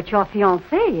 No, but your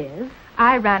fiancé is.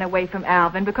 I ran away from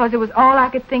Alvin because it was all I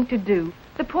could think to do.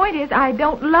 The point is, I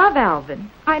don't love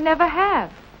Alvin. I never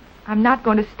have. I'm not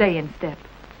going to stay in step.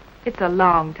 It's a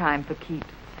long time for keeps.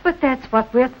 But that's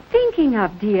what we're thinking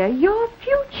of, dear. Your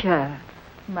future.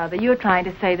 Mother, you're trying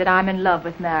to say that I'm in love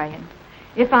with Marion.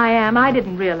 If I am, I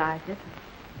didn't realize it.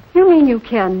 You mean you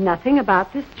care nothing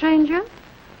about this stranger?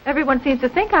 Everyone seems to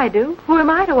think I do. Who am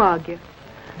I to argue?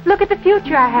 Look at the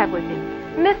future I have with him.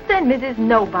 Mr. and Mrs.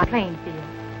 Nobody, Plainfield.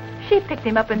 She picked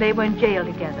him up and they were in jail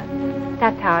together.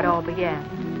 That's how it all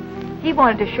began. He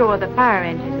wanted to show her the fire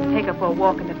engines and take her for a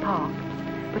walk in the park.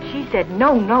 But she said,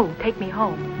 no, take me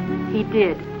home. He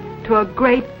did, to a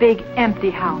great big empty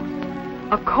house.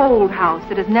 A cold house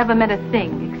that has never meant a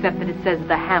thing except that it says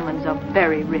the Hammonds are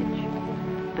very rich.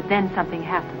 But then something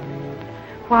happened.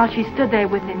 While she stood there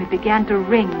with him, it began to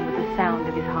ring with the sound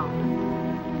of his heart.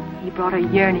 He brought a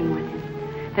yearning with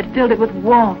him that filled it with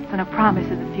warmth and a promise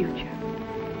of the future.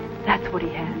 That's what he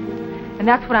has. And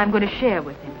that's what I'm going to share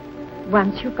with him.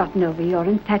 Once you've gotten over your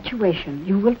infatuation,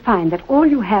 you will find that all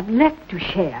you have left to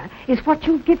share is what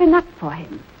you've given up for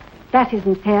him. That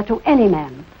isn't fair to any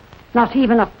man, not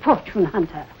even a fortune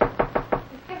hunter.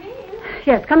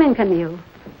 Yes, come in, Camille.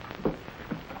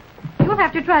 You'll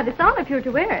have to try this on if you're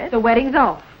to wear it. The wedding's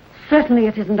off. Certainly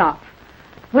it isn't off.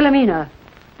 Wilhelmina,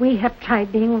 we have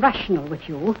tried being rational with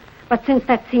you, but since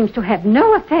that seems to have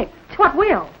no effect... What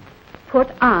will? Put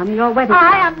on your wedding dress.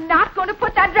 I am not going to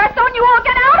put that dress on. You all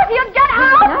get out of here. Get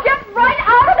out. Get right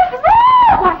out of this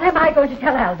room. What am I going to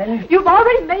tell Alvin? You've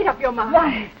already made up your mind.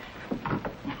 Why?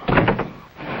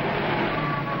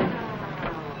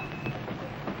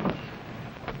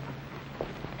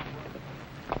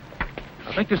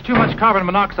 I think there's too much carbon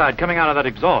monoxide coming out of that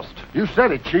exhaust. You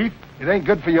said it, Chief. It ain't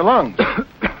good for your lungs.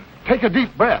 Take a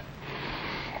deep breath.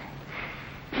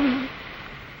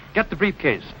 Get the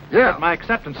briefcase. Yeah. Got my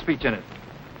acceptance speech in it.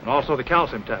 And also the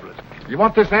calcium tablets. You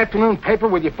want this afternoon paper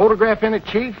with your photograph in it,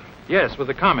 Chief? Yes, with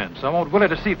the comments. I want Willie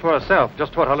to see for herself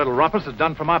just what her little rumpus has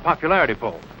done for my popularity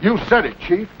poll. You said it,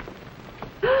 Chief.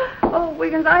 Oh,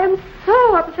 Wiggins, I am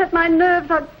so upset. My nerves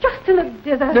are just in a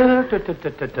dither.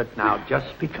 Now,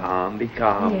 just be calm, be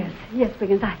calm. Yes,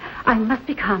 Wiggins, I must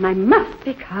be calm. I must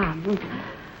be calm.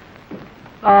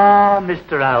 Ah,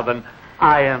 Mr. Alvin,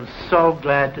 I am so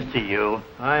glad to see you.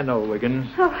 I know, Wiggins.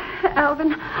 Oh,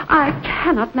 Alvin, I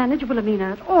cannot manage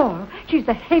Wilhelmina at all. She's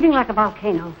behaving like a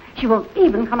volcano. She won't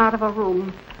even come out of her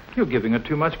room. You're giving her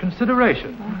too much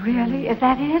consideration. Oh, really? Is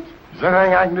that it? Is there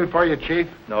anything I can do for you, Chief?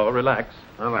 No, relax.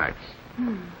 Relax.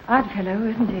 Odd fellow,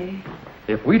 isn't he?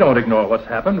 If we don't ignore what's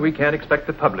happened, we can't expect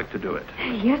the public to do it.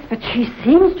 Yes, but she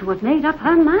seems to have made up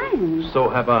her mind. So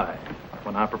have I.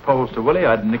 When I proposed to Willie,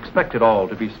 I didn't expect it all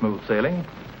to be smooth sailing.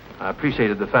 I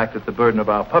appreciated the fact that the burden of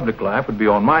our public life would be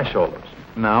on my shoulders.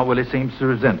 Now, Willie seems to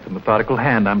resent the methodical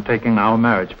hand I'm taking in our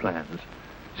marriage plans.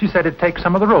 She said it takes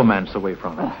some of the romance away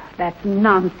from it. Oh, that's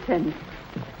nonsense.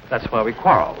 That's why we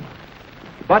quarreled.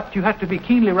 But you have to be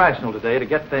keenly rational today to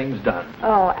get things done.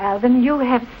 Oh, Alvin, you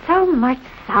have so much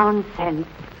sound sense.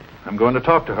 I'm going to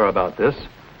talk to her about this,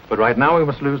 but right now we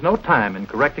must lose no time in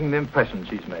correcting the impression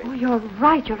she's made. Oh, you're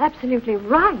right. You're absolutely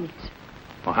right.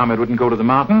 Mohammed wouldn't go to the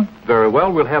mountain. Very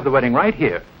well, we'll have the wedding right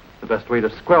here. The best way to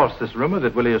squelch this rumor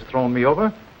that Willie has thrown me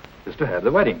over is to have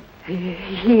the wedding.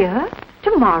 Here?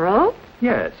 Tomorrow?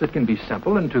 Yes, it can be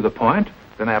simple and to the point.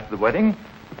 Then after the wedding,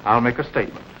 I'll make a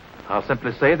statement. I'll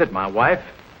simply say that my wife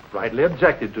rightly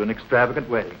objected to an extravagant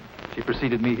wedding. She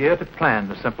preceded me here to plan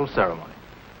the simple ceremony.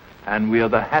 And we are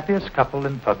the happiest couple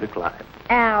in public life.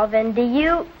 Alvin,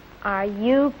 are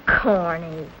you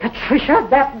corny? Patricia,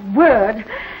 that word.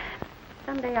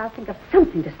 Someday I'll think of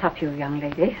something to stop you, young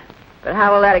lady. But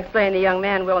how will that explain the young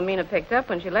man Wilhelmina picked up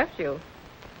when she left you?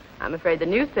 I'm afraid the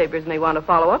newspapers may want a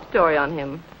follow-up story on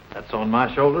him. That's on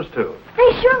my shoulders, too.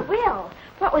 They sure will.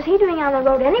 What was he doing on the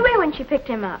road anyway when she picked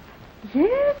him up?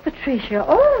 Yes, Patricia.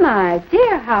 Oh, my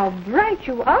dear, how bright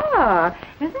you are,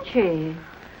 isn't she?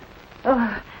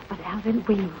 Oh, but Alvin,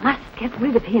 we must get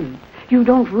rid of him. You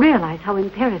don't realize how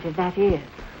imperative that is.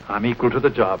 I'm equal to the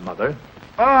job, Mother.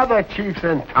 Oh, the chief's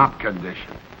in top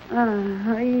condition.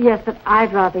 Yes, but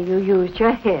I'd rather you used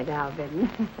your head, Alvin.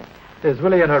 Is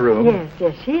Willie in her room?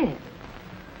 Yes, she is.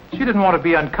 She didn't want to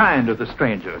be unkind to the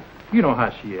stranger. You know how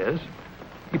she is.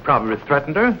 He probably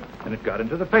threatened her, and it got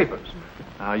into the papers.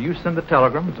 Now, you send the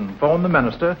telegrams and phone the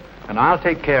minister, and I'll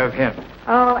take care of him.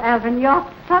 Oh, Alvin, you're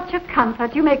such a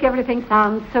comfort. You make everything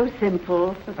sound so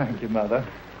simple. Thank you, Mother.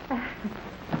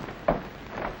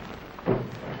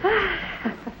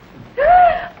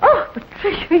 Oh,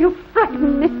 Patricia, you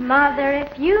frightened me. Mother,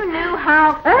 if you knew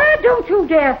how... Don't you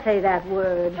dare say that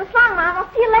word. What's wrong, Mom? I'll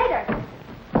see you later.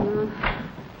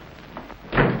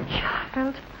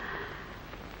 Child.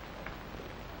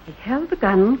 He held the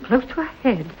gun close to her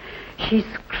head. She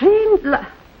screamed...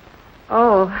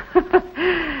 Oh,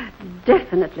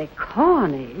 definitely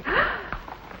corny.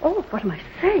 Oh, what am I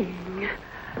saying?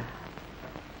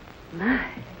 My.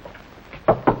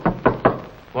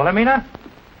 Wilhelmina?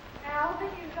 Alvin,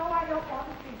 you know I don't want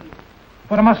to see you.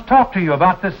 But I must talk to you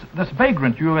about this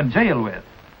vagrant you were in jail with.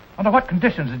 Under what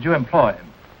conditions did you employ him?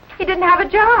 He didn't have a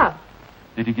job.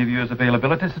 Did he give you his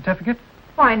availability certificate?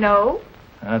 Why, no.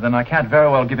 Then I can't very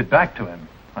well give it back to him.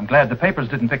 I'm glad the papers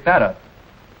didn't pick that up.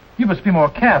 You must be more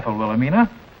careful, Wilhelmina.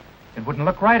 It wouldn't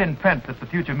look right in print that the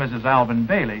future Mrs. Alvin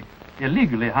Bailey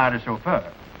illegally hired a chauffeur.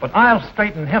 But I'll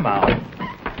straighten him out.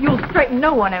 You'll straighten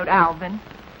no one out, Alvin.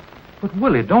 But,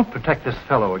 Willie, don't protect this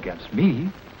fellow against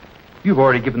me. You've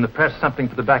already given the press something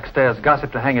for the backstairs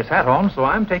gossip to hang his hat on, so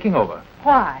I'm taking over.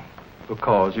 Why?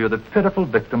 Because you're the pitiful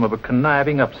victim of a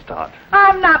conniving upstart.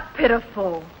 I'm not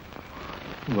pitiful.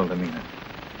 Wilhelmina,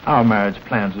 our marriage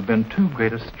plans have been too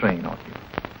great a strain on you.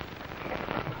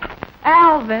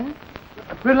 Alvin.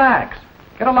 Relax.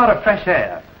 Get a lot of fresh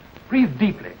air. Breathe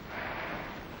deeply.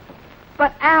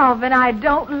 But, Alvin, I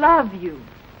don't love you.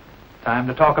 Time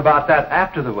to talk about that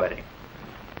after the wedding.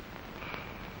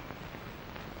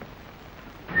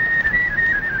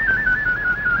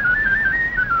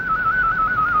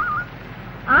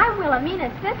 I'm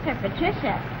Wilhelmina's sister,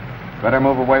 Patricia. Better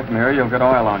move away from here. You'll get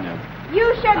oil on you.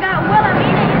 You sure got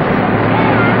Wilhelmina into a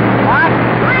jam. What?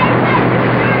 I said you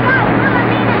sure got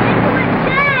Wilhelmina into a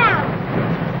jam.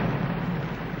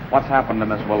 What's happened to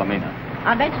Miss Wilhelmina?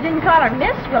 I bet you didn't call her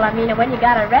Miss Wilhelmina when you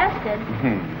got arrested.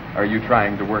 Are you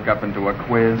trying to work up into a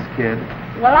quiz, kid?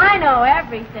 Well, I know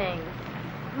everything.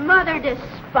 Mother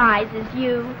despises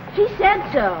you. She said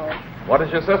so. What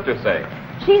does your sister say?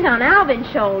 She's on Alvin's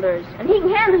shoulders, and he can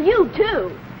handle you,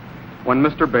 too. When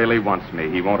Mr. Bailey wants me,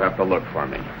 he won't have to look for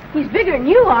me. He's bigger than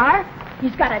you are.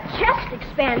 He's got a chest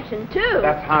expansion, too.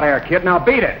 That's hot air, kid. Now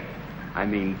beat it. I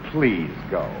mean, please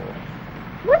go.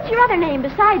 What's your other name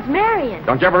besides Marion?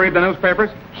 Don't you ever read the newspapers?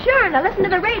 Sure, and I listen to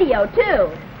the radio, too.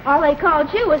 All they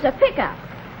called you was a pickup.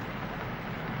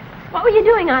 What were you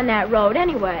doing on that road,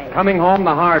 anyway? Coming home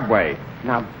the hard way.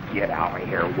 Now get out of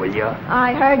here, will you?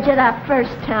 I heard you the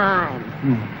first time.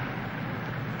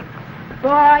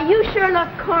 Boy, you sure look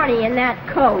corny in that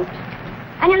coat.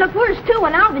 And you look worse, too,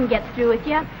 when Alvin gets through with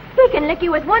you. He can lick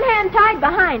you with one hand tied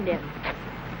behind him.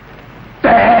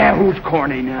 There, who's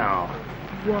corny now?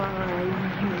 Why,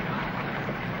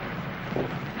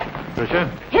 Tricia?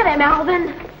 Hit him,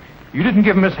 Alvin. You didn't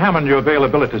give Miss Hammond your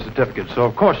availability certificate, so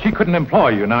of course she couldn't employ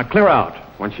you. Now clear out.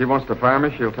 When she wants to fire me,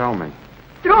 she'll tell me.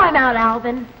 Throw him out,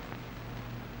 Alvin.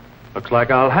 Looks like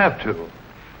I'll have to.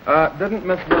 Didn't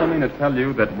Miss Wilhelmina tell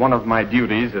you that one of my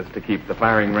duties is to keep the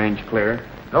firing range clear?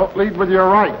 Don't lead with your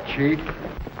right, Chief.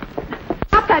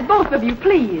 Stop that, both of you,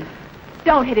 please.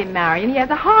 Don't hit him, Marion. He has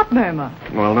a heart murmur.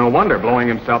 Well, no wonder. Blowing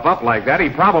himself up like that, he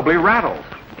probably rattles.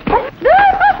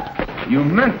 You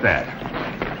meant that.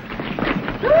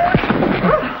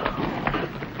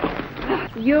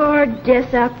 You're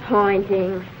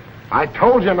disappointing. I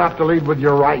told you not to lead with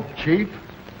your right, Chief.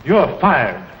 You're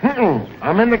fired.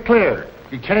 I'm in the clear.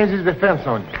 He changed his defense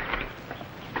on you.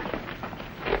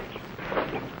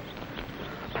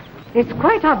 It's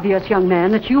quite obvious, young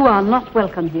man, that you are not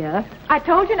welcome here. I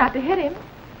told you not to hit him.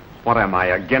 What am I,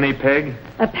 a guinea pig?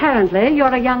 Apparently,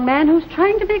 you're a young man who's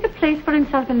trying to make a place for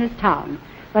himself in this town.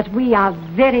 But we are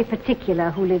very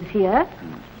particular who lives here.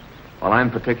 Well,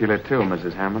 I'm particular too,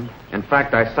 Mrs. Hammond. In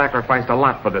fact, I sacrificed a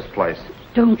lot for this place.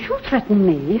 Don't you threaten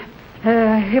me.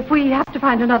 If we have to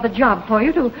find another job for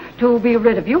you to be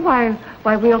rid of you, why,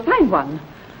 we'll find one.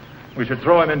 We should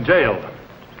throw him in jail.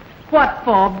 What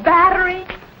for? Battery?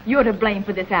 You're to blame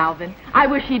for this, Alvin. I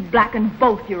wish he'd blackened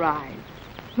both your eyes.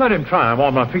 Let him try. I'm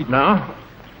on my feet now.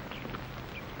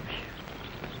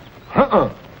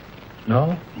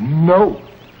 No? No.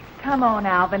 Come on,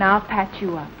 Alvin. I'll patch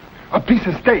you up. A piece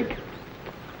of steak.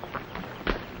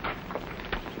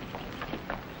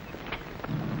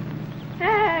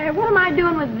 Hey, what am I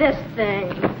doing with this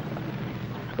thing?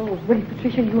 Oh, wait,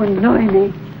 Patricia, you annoy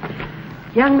me.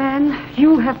 Young man,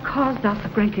 you have caused us a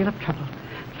great deal of trouble.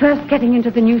 First getting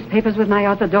into the newspapers with my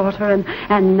other daughter,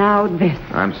 and now this.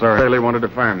 I'm sorry. They really wanted to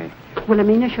fire me.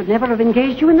 Wilhelmina should never have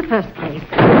engaged you in the first place.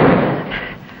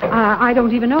 I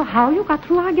don't even know how you got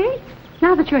through our gate.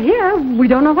 Now that you're here, we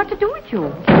don't know what to do with you.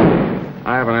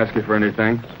 I haven't asked you for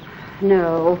anything.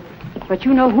 No, but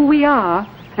you know who we are,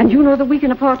 and you know that we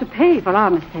can afford to pay for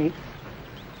our mistakes.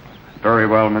 Very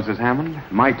well, Mrs. Hammond.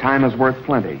 My time is worth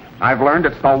plenty. I've learned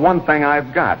it's the one thing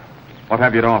I've got. What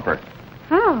have you to offer?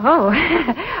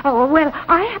 Oh, well,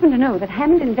 I happen to know that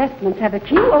Hammond Investments have a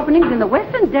few openings in the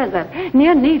western desert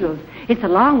near Needles. It's a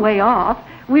long way off.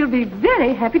 We'll be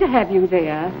very happy to have you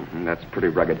there. That's pretty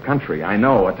rugged country. I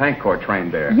know. A tank corps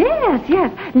trained there.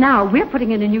 Yes. Now, we're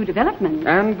putting in a new development.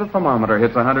 And the thermometer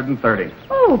hits 130.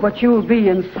 Oh, but you'll be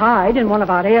inside in one of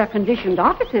our air-conditioned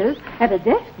offices at a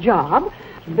desk job.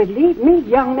 Believe me,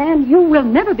 young man, you will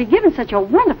never be given such a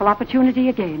wonderful opportunity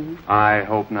again. I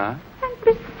hope not. And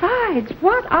besides,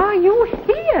 what are you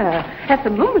here? At the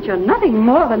moment, you're nothing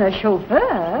more than a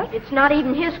chauffeur. It's not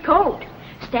even his coat.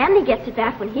 Stanley gets it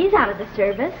back when he's out of the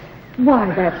service.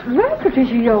 Why, that's right,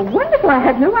 Patricia. You're wonderful. I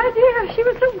had no idea she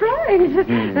was so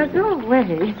bright. Go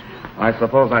away. I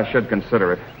suppose I should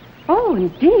consider it. Oh,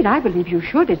 indeed, I believe you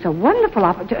should. It's a wonderful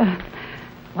opportunity.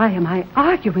 Why am I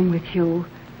arguing with you?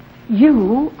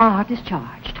 You are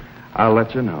discharged. I'll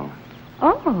let you know.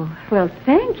 Oh, well,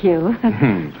 thank you.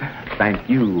 Thank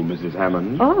you, Mrs.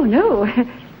 Hammond. Oh, no.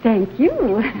 Thank you.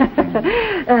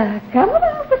 Come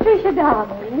on, Patricia,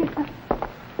 darling.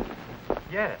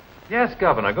 Yes,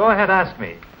 Governor. Go ahead, ask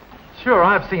me. Sure,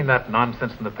 I've seen that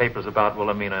nonsense in the papers about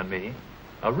Wilhelmina and me.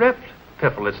 A rift?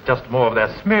 Piffle, it's just more of their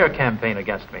smear campaign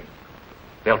against me.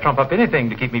 They'll trump up anything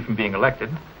to keep me from being elected.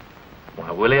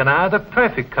 Why, Willie and I are the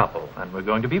perfect couple, and we're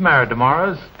going to be married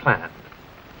tomorrow as planned.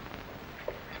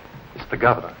 It's the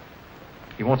governor.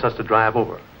 He wants us to drive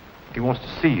over. He wants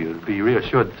to see you to be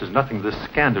reassured that there's nothing to this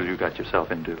scandal you got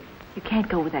yourself into. You can't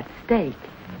go with that steak.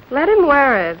 Let him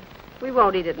wear it. We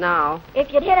won't eat it now.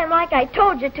 If you'd hit him like I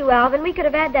told you to, Alvin, we could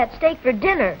have had that steak for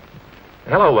dinner.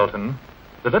 Hello, Wilton.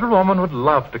 The little woman would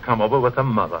love to come over with her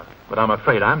mother, but I'm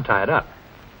afraid I'm tied up.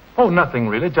 Oh, nothing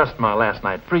really, just my last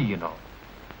night free, you know.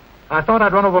 I thought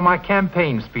I'd run over my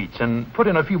campaign speech and put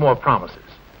in a few more promises.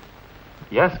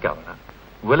 Yes, Governor.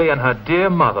 Willie and her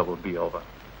dear mother will be over.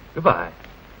 Goodbye.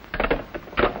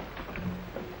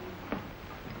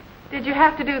 Did you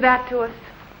have to do that to us?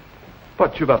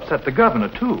 But you've upset the governor,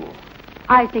 too.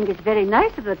 I think it's very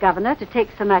nice of the governor to take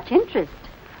so much interest.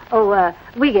 Oh,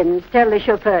 Wiggins, tell the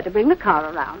chauffeur to bring the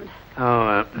car around.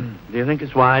 Oh, do you think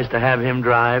it's wise to have him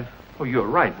drive? Oh, you're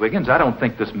right, Wiggins. I don't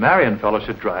think this Marion fellow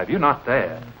should drive. You're not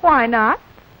there. Why not?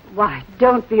 Why,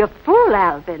 don't be a fool,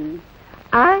 Alvin.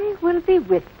 I will be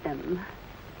with them.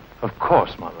 Of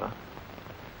course, Mother.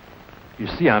 You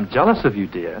see, I'm jealous of you,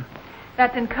 dear.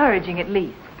 That's encouraging, at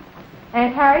least.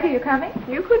 Aunt Harriet, are you coming?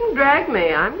 You couldn't drag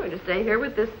me. I'm going to stay here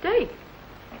with this steak.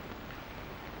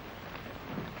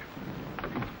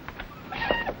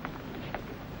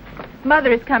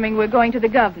 Mother is coming. We're going to the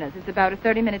governor's. It's about a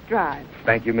 30-minute drive.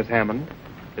 Thank you, Miss Hammond.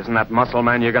 Isn't that muscle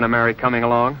man you're going to marry coming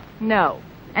along? No.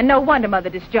 And no wonder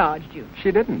Mother discharged you.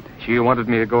 She didn't. She wanted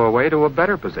me to go away to a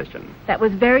better position. That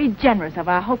was very generous of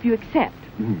her. I hope you accept.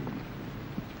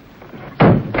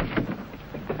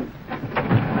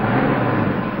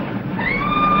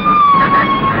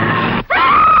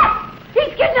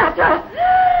 He's kidnapped her.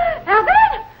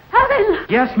 Alvin!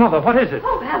 Yes, Mother, what is it?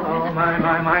 Oh, Alvin. Oh, my.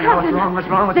 What's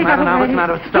wrong? What's the matter now? What's the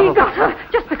matter? He got her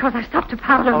just because I stopped to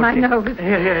powder my nose.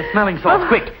 Here, smelling salts,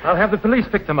 quick. I'll have the police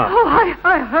pick them up. Oh,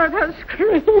 I heard her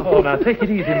scream. Oh, now, take it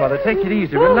easy, Mother. Take it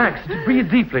easy. Relax.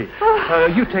 Breathe deeply.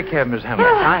 You take care of Miss Hammond.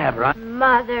 Yes, I have her.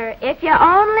 Mother, if you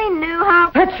only knew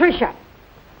how... Patricia,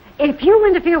 if you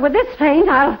interfere with this faint,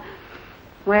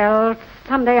 Well,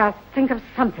 someday I'll think of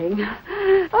something.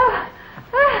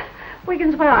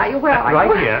 Wiggins, where are you? Where are Right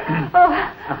you? here.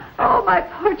 Oh, my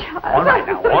poor child. All right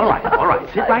now, all right.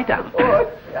 Sit right down.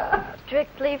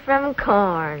 Strictly from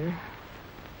corn.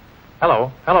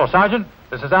 Hello, Sergeant.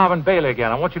 This is Alvin Bailey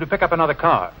again. I want you to pick up another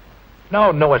car.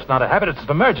 No, it's not a habit. It's an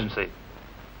emergency.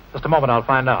 Just a moment, I'll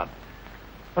find out.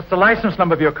 What's the license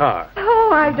number of your car?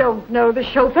 Oh, I don't know. The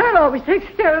chauffeur always takes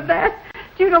care of that.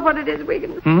 Do you know what it is,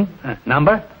 Wiggins?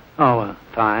 Number? Oh,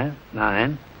 5,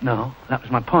 9. No, that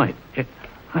was my point.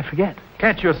 I forget.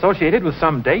 Can't you associate it with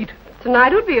some date?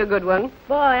 Tonight would be a good one.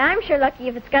 Boy, I'm sure lucky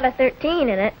if it's got a 13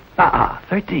 in it.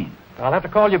 13. I'll have to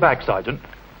call you back, Sergeant.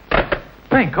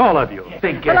 Think, all of you.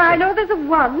 Think. Well, I know there's a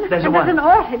 1. There's a and 1. There's an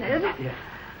alternate.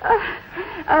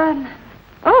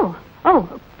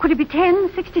 Could it be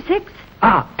 1066?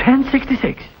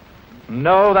 1066.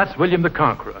 No, that's William the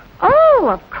Conqueror. Oh,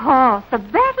 of course. The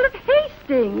Battle of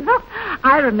Hastings. Oh,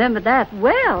 I remember that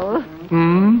well.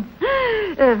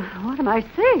 What am I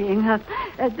saying?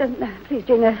 Please,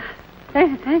 Jane.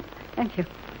 Thank you.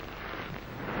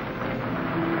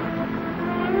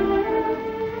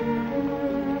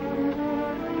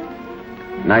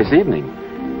 Nice evening.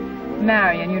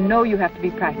 Marion, you know you have to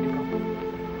be practical.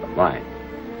 Why?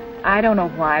 I don't know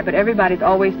why, but everybody's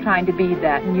always trying to be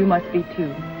that, and you must be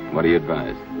too. What do you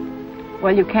advise?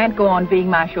 Well, you can't go on being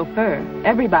my chauffeur.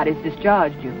 Everybody's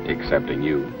discharged you. Excepting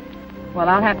you. Well,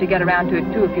 I'll have to get around to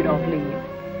it, too, if you don't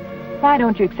leave. Why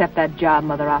don't you accept that job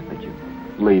Mother offered you?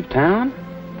 Leave town?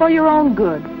 For your own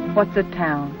good. What's a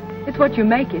town? It's what you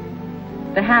make it.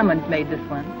 The Hammonds made this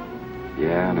one.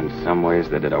 Yeah, and in some ways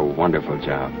they did a wonderful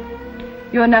job.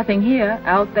 You're nothing here.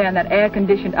 Out there in that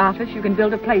air-conditioned office, you can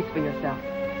build a place for yourself.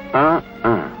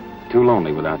 Too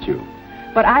lonely without you.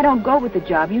 But I don't go with the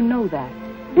job. You know that.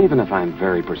 Even if I'm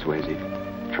very persuasive,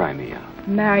 try me out.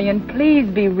 Marion, please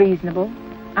be reasonable.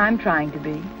 I'm trying to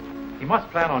be. He must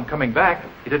plan on coming back.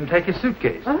 He didn't take his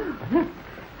suitcase.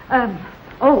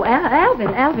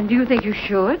 Alvin, do you think you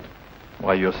should?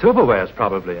 Why, your silverware's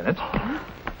probably in it.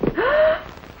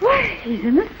 Why, he's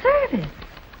in the service.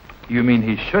 You mean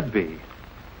he should be?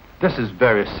 This is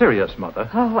very serious, Mother.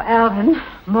 Oh, Alvin,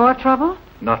 more trouble?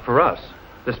 Not for us.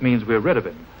 This means we're rid of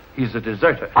him. He's a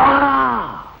deserter.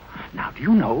 Now, do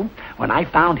you know, when I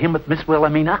found him with Miss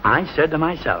Wilhelmina, I said to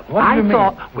myself, What do you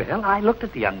mean? Well, I looked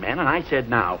at the young man and I said,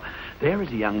 now, there is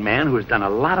a young man who has done a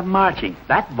lot of marching.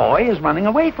 That boy is running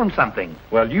away from something.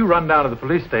 Well, you run down to the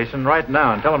police station right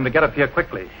now and tell them to get up here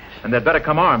quickly. And they'd better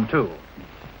come armed, too.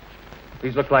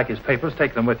 These look like his papers.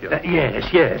 Take them with you.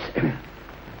 Yes.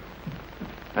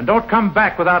 And don't come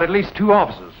back without at least 2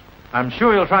 officers. I'm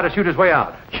sure he'll try to shoot his way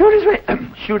out. Shoot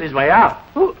his way out?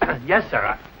 Ooh, yes,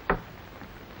 sir.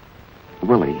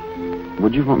 Willie,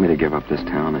 would you want me to give up this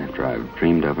town after I've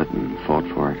dreamed of it and fought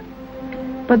for it?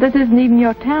 But this isn't even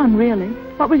your town, really.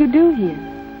 What will you do here?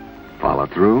 Follow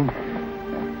through,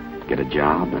 get a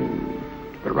job, and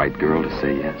the right girl to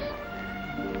say yes.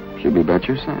 She'll be about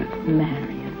your side.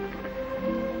 Marion.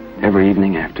 Every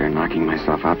evening after knocking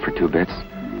myself out for 2 bits,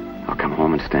 I'll come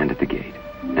home and stand at the gate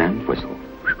and whistle.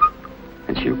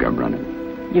 And she'll come running.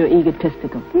 You're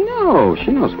egotistical. No,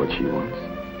 she knows what she wants.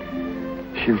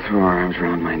 She'll throw her arms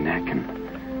around my neck and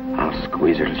I'll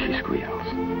squeeze her till she squeals.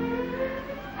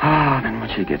 Then when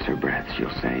she gets her breath,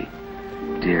 she'll say,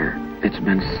 "Dear, it's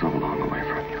been so long away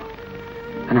from you."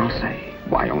 And I'll say,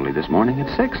 "Why, only this morning at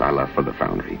 6 I left for the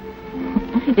foundry."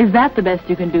 Is that the best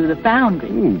you can do, the foundry?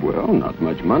 Well, not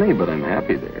much money, but I'm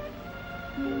happy there.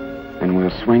 And we'll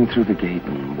swing through the gate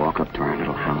and walk up to our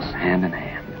little house hand in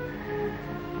hand.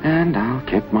 And I'll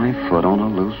kick my foot on a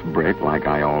loose brick like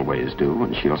I always do,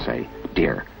 and she'll say,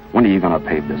 "Dear, when are you going to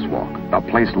pave this walk? The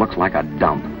place looks like a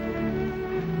dump."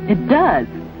 It does.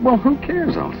 Well, who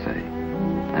cares, I'll say.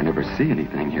 I never see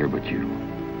anything here but you.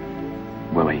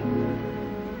 Willie,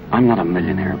 I'm not a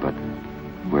millionaire, but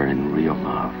we're in real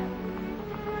love.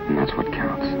 And that's what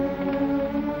counts.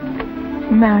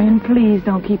 Marion, please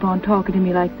don't keep on talking to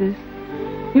me like this.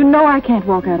 You know I can't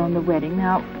walk out on the wedding.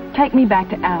 Now, take me back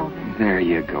to Alvin. There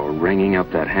you go, ringing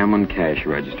up that Hammond cash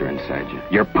register inside you.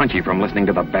 You're punchy from listening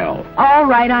to the bell. All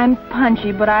right, I'm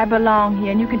punchy, but I belong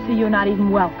here, and you can see you're not even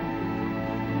welcome.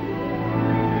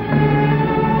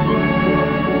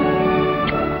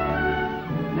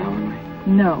 Now am I?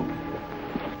 No.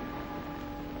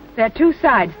 There are 2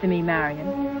 sides to me, Marion.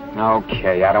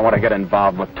 Okay, I don't want to get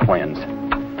involved with twins.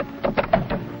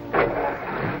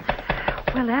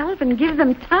 Well, Alvin, give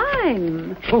them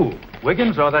time. Who?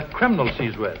 Wiggins or that criminal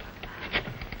she's with?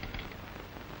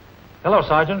 Hello,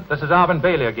 Sergeant. This is Alvin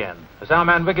Bailey again. Has our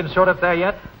man Wiggins showed up there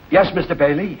yet? Yes, Mr.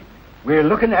 Bailey. We're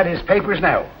looking at his papers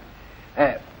now.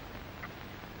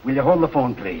 Will you hold the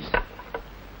phone, please?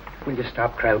 Will you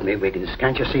stop crowding me, Wiggins?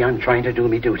 Can't you see I'm trying to do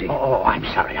me duty? Oh, I'm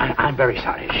sorry. I'm very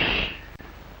sorry. Shh.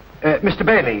 Mr.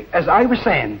 Bailey, as I was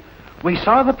saying, we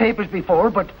saw the papers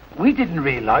before, but we didn't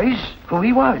realize who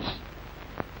he was.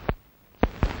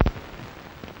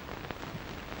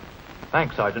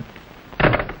 Thanks, Sergeant.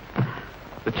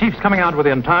 The chief's coming out with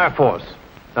the entire force.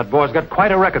 That boy's got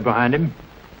quite a record behind him.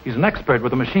 He's an expert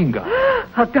with a machine gun.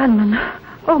 A gunman.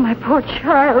 Oh, my poor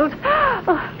child.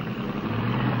 Oh.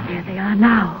 There they are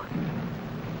now.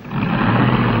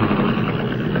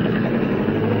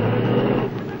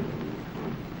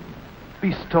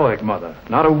 Be stoic, Mother.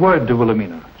 Not a word to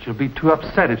Wilhelmina. She'll be too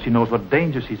upset if she knows what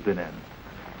danger she's been in.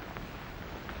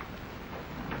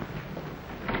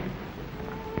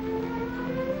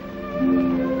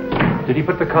 Did he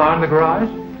put the car in the garage?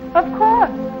 Of course.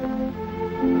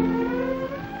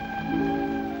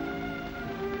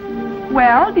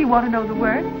 Well, do you want to know the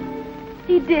worst?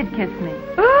 He did kiss me.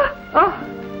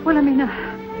 Oh, Wilhelmina.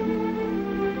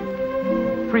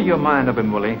 Free your mind of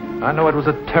him, Willie. I know it was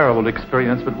a terrible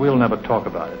experience, but we'll never talk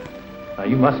about it. Now,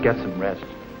 you must get some rest.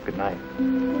 Good night.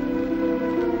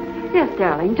 Yes,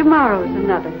 darling, tomorrow's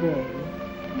another day.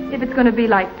 If it's going to be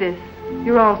like this,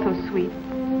 you're all so sweet.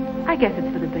 I guess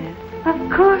it's for the best. Of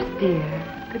course, dear.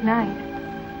 Good night.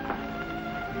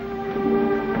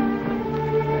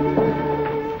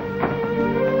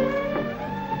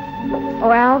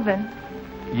 Oh, Alvin.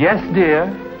 Yes, dear.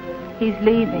 He's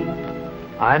leaving.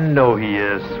 I know he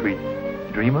is, sweet.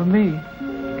 Dream of me.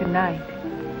 Good night.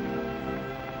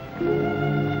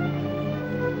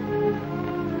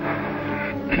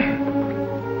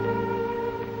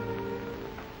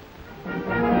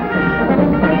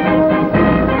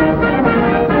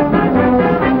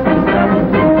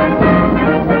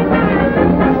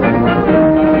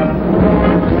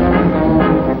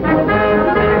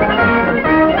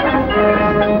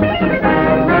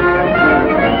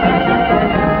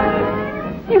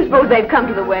 They've come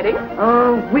to the wedding.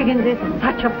 Oh, Wiggins is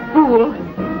such a fool.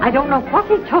 I don't know what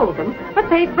he told them, but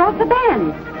they brought the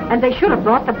band. And they should have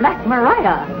brought the Black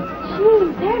Maria.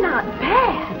 Gee, they're not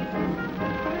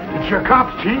bad. It's your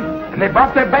cops, Chief, and they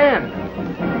brought their band.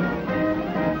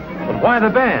 But why the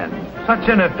band? Such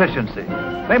inefficiency.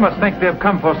 They must think they've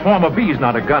come for a swarm of bees,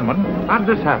 not a gunman. How did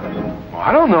this happen? Well,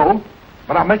 I don't know,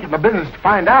 but I'll make it my business to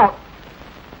find out.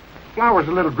 Flower's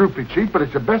a little groupie, Chief, but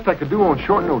it's the best I could do on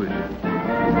short notice.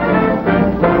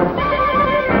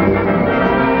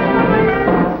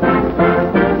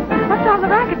 What's all the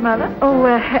racket, Mother? Oh,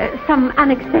 some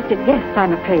unexpected guests,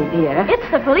 I'm afraid, dear. It's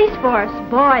the police force.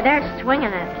 Boy, they're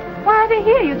swinging it. Why are they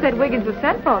here? You said Wiggins was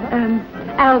sent for them.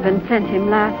 Alvin sent him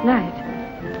last night.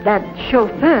 That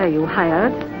chauffeur you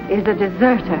hired is a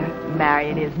deserter.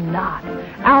 Marion is not.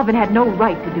 Alvin had no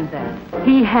right to do that.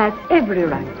 He has every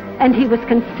right, and he was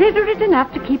considerate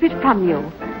enough to keep it from you.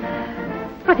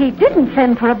 But he didn't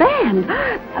send for a band.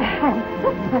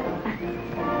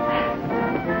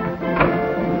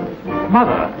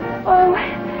 Mother. Oh,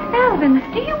 Alvin,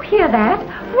 do you hear that?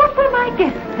 What will my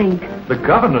guests think? The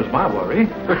governor's my worry.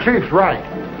 The Chief's right.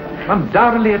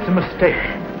 Undoubtedly, it's a mistake.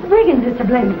 Wiggins is to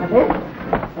blame for this.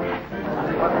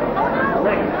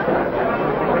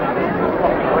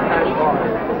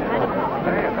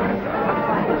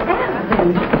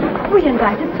 Alvin, we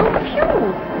invited so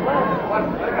few.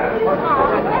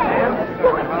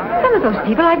 Look, some of those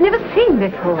people I've never seen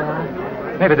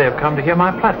before. Maybe they've come to hear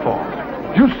my platform.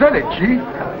 You said it, Chief.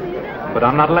 But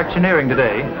I'm not electioneering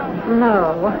today.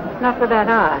 No, not with that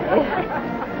eye.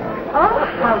 Oh,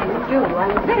 how do you do?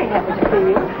 I'm very happy to see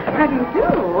you. How do you do?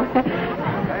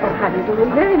 Oh, how do you do?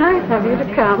 Very nice of you to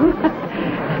come.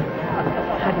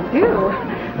 How do you do?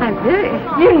 I'm very...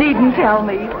 You needn't tell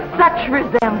me. Such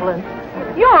resemblance.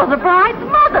 You're the bride's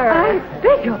mother. I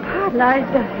beg your pardon.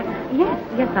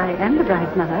 Yes, I am the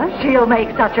bride's mother. She'll make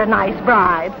such a nice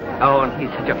bride. Oh, and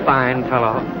he's such a fine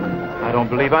fellow. I don't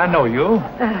believe I know you.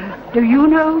 Do you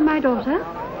know my daughter?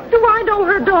 Do I know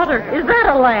her daughter? Is that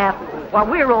a laugh? Well,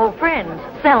 we're old friends.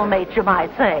 Cellmates, you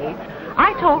might say.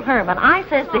 I told Herman, I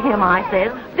says to him,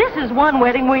 this is one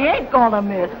wedding we ain't gonna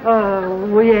miss.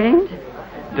 We ain't?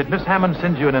 Did Miss Hammond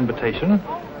send you an invitation?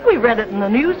 We read it in the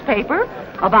newspaper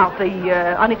about the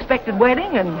unexpected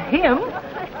wedding and him.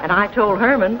 And I told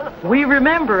Herman, we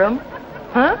remember him.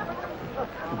 Huh?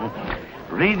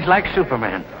 Reads like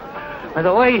Superman. And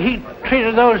the way he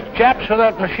treated those chaps with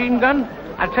that machine gun,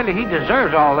 I tell you, he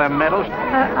deserves all them medals.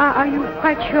 Are you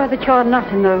quite sure that you're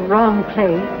not in the wrong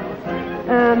place?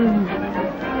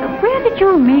 Where did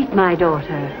you meet my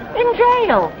daughter? In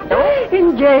jail.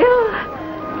 In jail?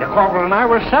 The corporal and I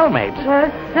were cellmates.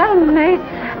 Cellmates.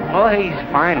 Oh, he's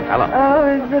a fine fellow.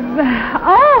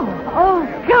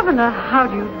 Governor, how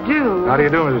do you do? How do you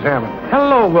do, Mrs. Hammond?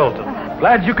 Hello, Wilton.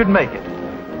 Glad you could make it.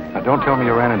 Now, don't tell me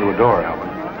you ran into a door, Alvin.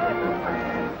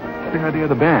 What's the idea of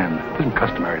the band? It isn't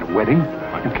customary at a wedding.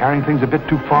 Aren't you carrying things a bit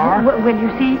too far? Well, you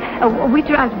see, we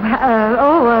tried...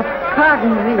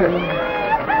 pardon me.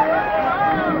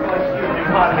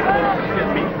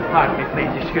 Pardon me, please.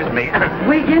 Excuse me.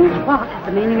 Wiggins, what's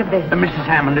the meaning of this? Mrs.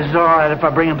 Hammond, is it all right if I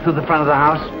bring him through the front of the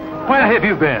house? Where have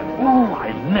you been? Oh,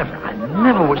 I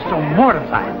never was so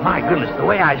mortified. My goodness, the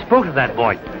way I spoke to that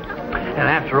boy. And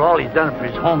after all he's done for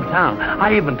his hometown,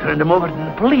 I even turned him over to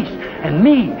the police. And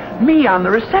me on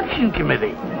the reception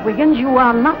committee. Wiggins, you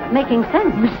are not making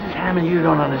sense. Mrs. Hammond, you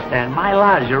don't understand. My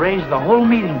lodge arranged the whole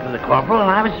meeting for the corporal, and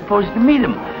I was supposed to meet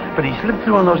him. But he slipped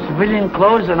through in those civilian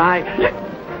clothes, and I think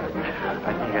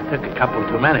I took a couple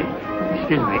too many.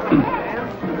 Excuse me.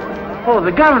 Oh,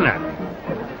 the governor.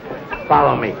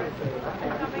 Follow me.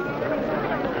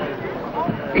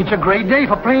 It's a great day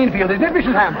for Plainfield, isn't it,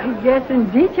 Mrs. Hammond? Yes,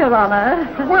 indeed, Your Honor.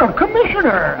 Well,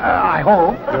 Commissioner, I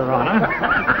hope. Your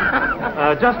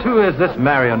Honor. Just who is this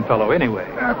Marion fellow, anyway?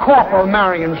 Corporal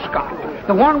Marion Scott,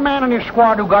 the one man in his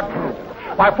squad who got through.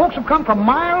 Why, folks have come from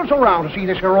miles around to see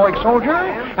this heroic soldier,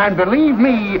 and believe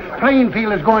me,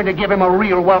 Plainfield is going to give him a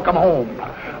real welcome home.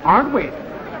 Aren't we?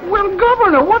 Well,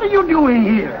 Governor, what are you doing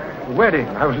here? The wedding.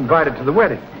 I was invited to the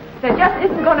wedding. There just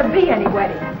isn't going to be any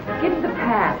wedding. Give him the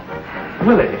pass.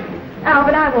 Willie.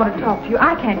 Alvin, I want to talk to you.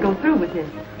 I can't go through with this.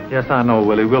 Yes, I know,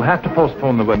 Willie. We'll have to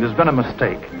postpone the wedding. There's been a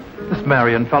mistake. This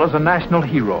Marion fellow's a national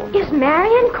hero. Is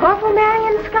Marion Corporal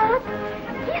Marion Scott?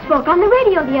 He spoke on the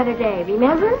radio the other day,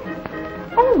 remember?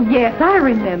 Oh, yes, I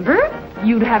remember.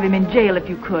 You'd have him in jail if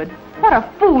you could. What a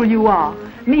fool you are.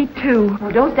 Me too.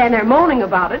 Oh, don't stand there moaning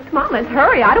about it. Come on, let's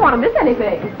hurry. I don't want to miss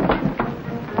anything.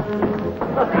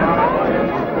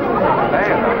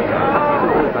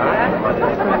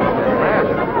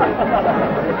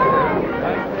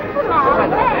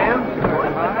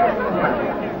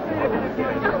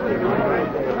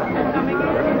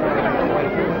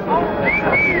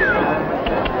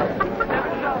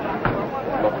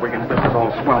 Look, Wiggins, this is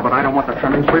all swell, but I don't want the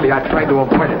trimmings. Really, I tried to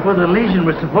avoid it. Well, the Legion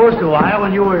was supposed to arrive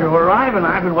when you were to arrive, and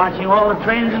I've been watching all the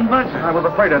trains and buses. I was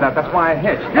afraid of that. That's why I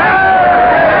hitched.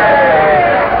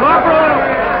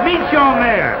 Corporal, meet your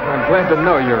mayor. I'm glad to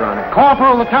know, Your Honor.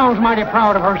 Corporal, the town's mighty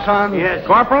proud of her son. Yes.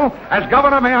 Corporal, as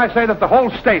governor, may I say that the whole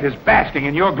state is basking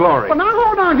in your glory. Well, now,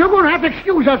 hold on. You're going to have to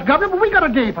excuse us, Governor, but we got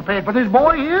a day prepared for this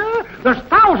boy here. There's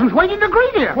thousands waiting to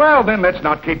greet him. Well, then let's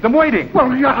not keep them waiting.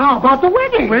 Well, yeah, how about the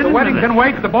wedding? The wedding can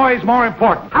wait. The boy's more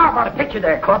important. How about a picture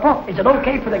there, Corporal? Is it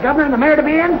okay for the governor and the mayor to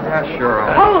be in? Yeah, sure.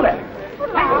 Hold it.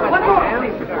 One more.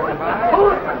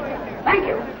 Hold it. Thank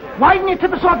you. Why didn't you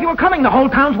tip us off you were coming? The whole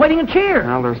town's waiting in cheer.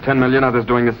 Well, there's 10 million others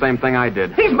doing the same thing I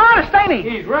did. He's modest, ain't he?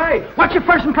 He's right. What's your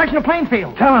first impression of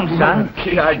Plainfield? Tell him, son.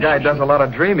 Gee, that guy does a lot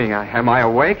of dreaming. Am I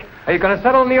awake? Are you going to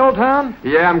settle in the old town?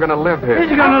 Yeah, I'm going to live here. He's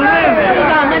going to live Wait here.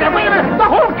 a minute, wait a minute. The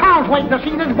whole town's waiting to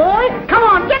see this boy. Come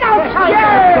on, get outside.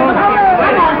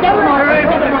 Come on, get him on.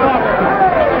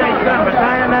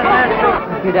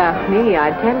 If you'd ask me,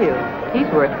 I'd tell you. He's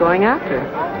worth going after.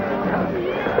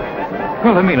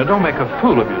 Well, Amina, don't make a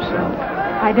fool of yourself.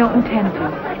 I don't intend to.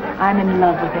 I'm in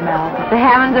love with him, Alvin. The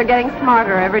Hammonds are getting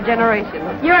smarter every generation.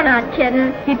 You're not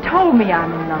kidding. He told me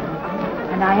I'm in love with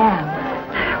him, and I am.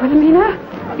 Wilhelmina?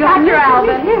 Got your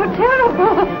Alvin. You're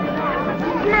terrible.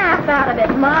 Snap out of it,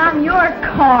 Mom. You're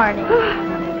corny.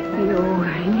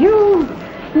 You.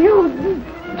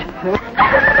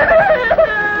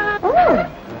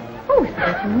 Oh,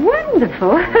 that's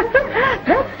wonderful.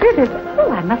 That's good.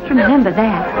 Oh, I must remember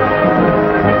that.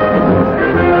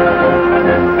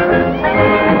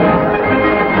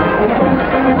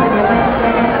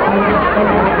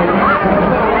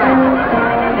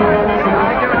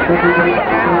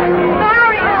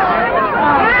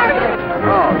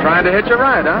 Oh, trying to hitch a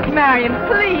ride, huh? Marion,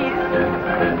 please.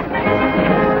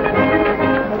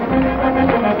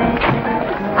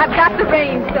 I've got the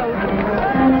reins, so.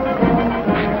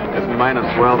 Isn't mine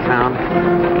a swell town?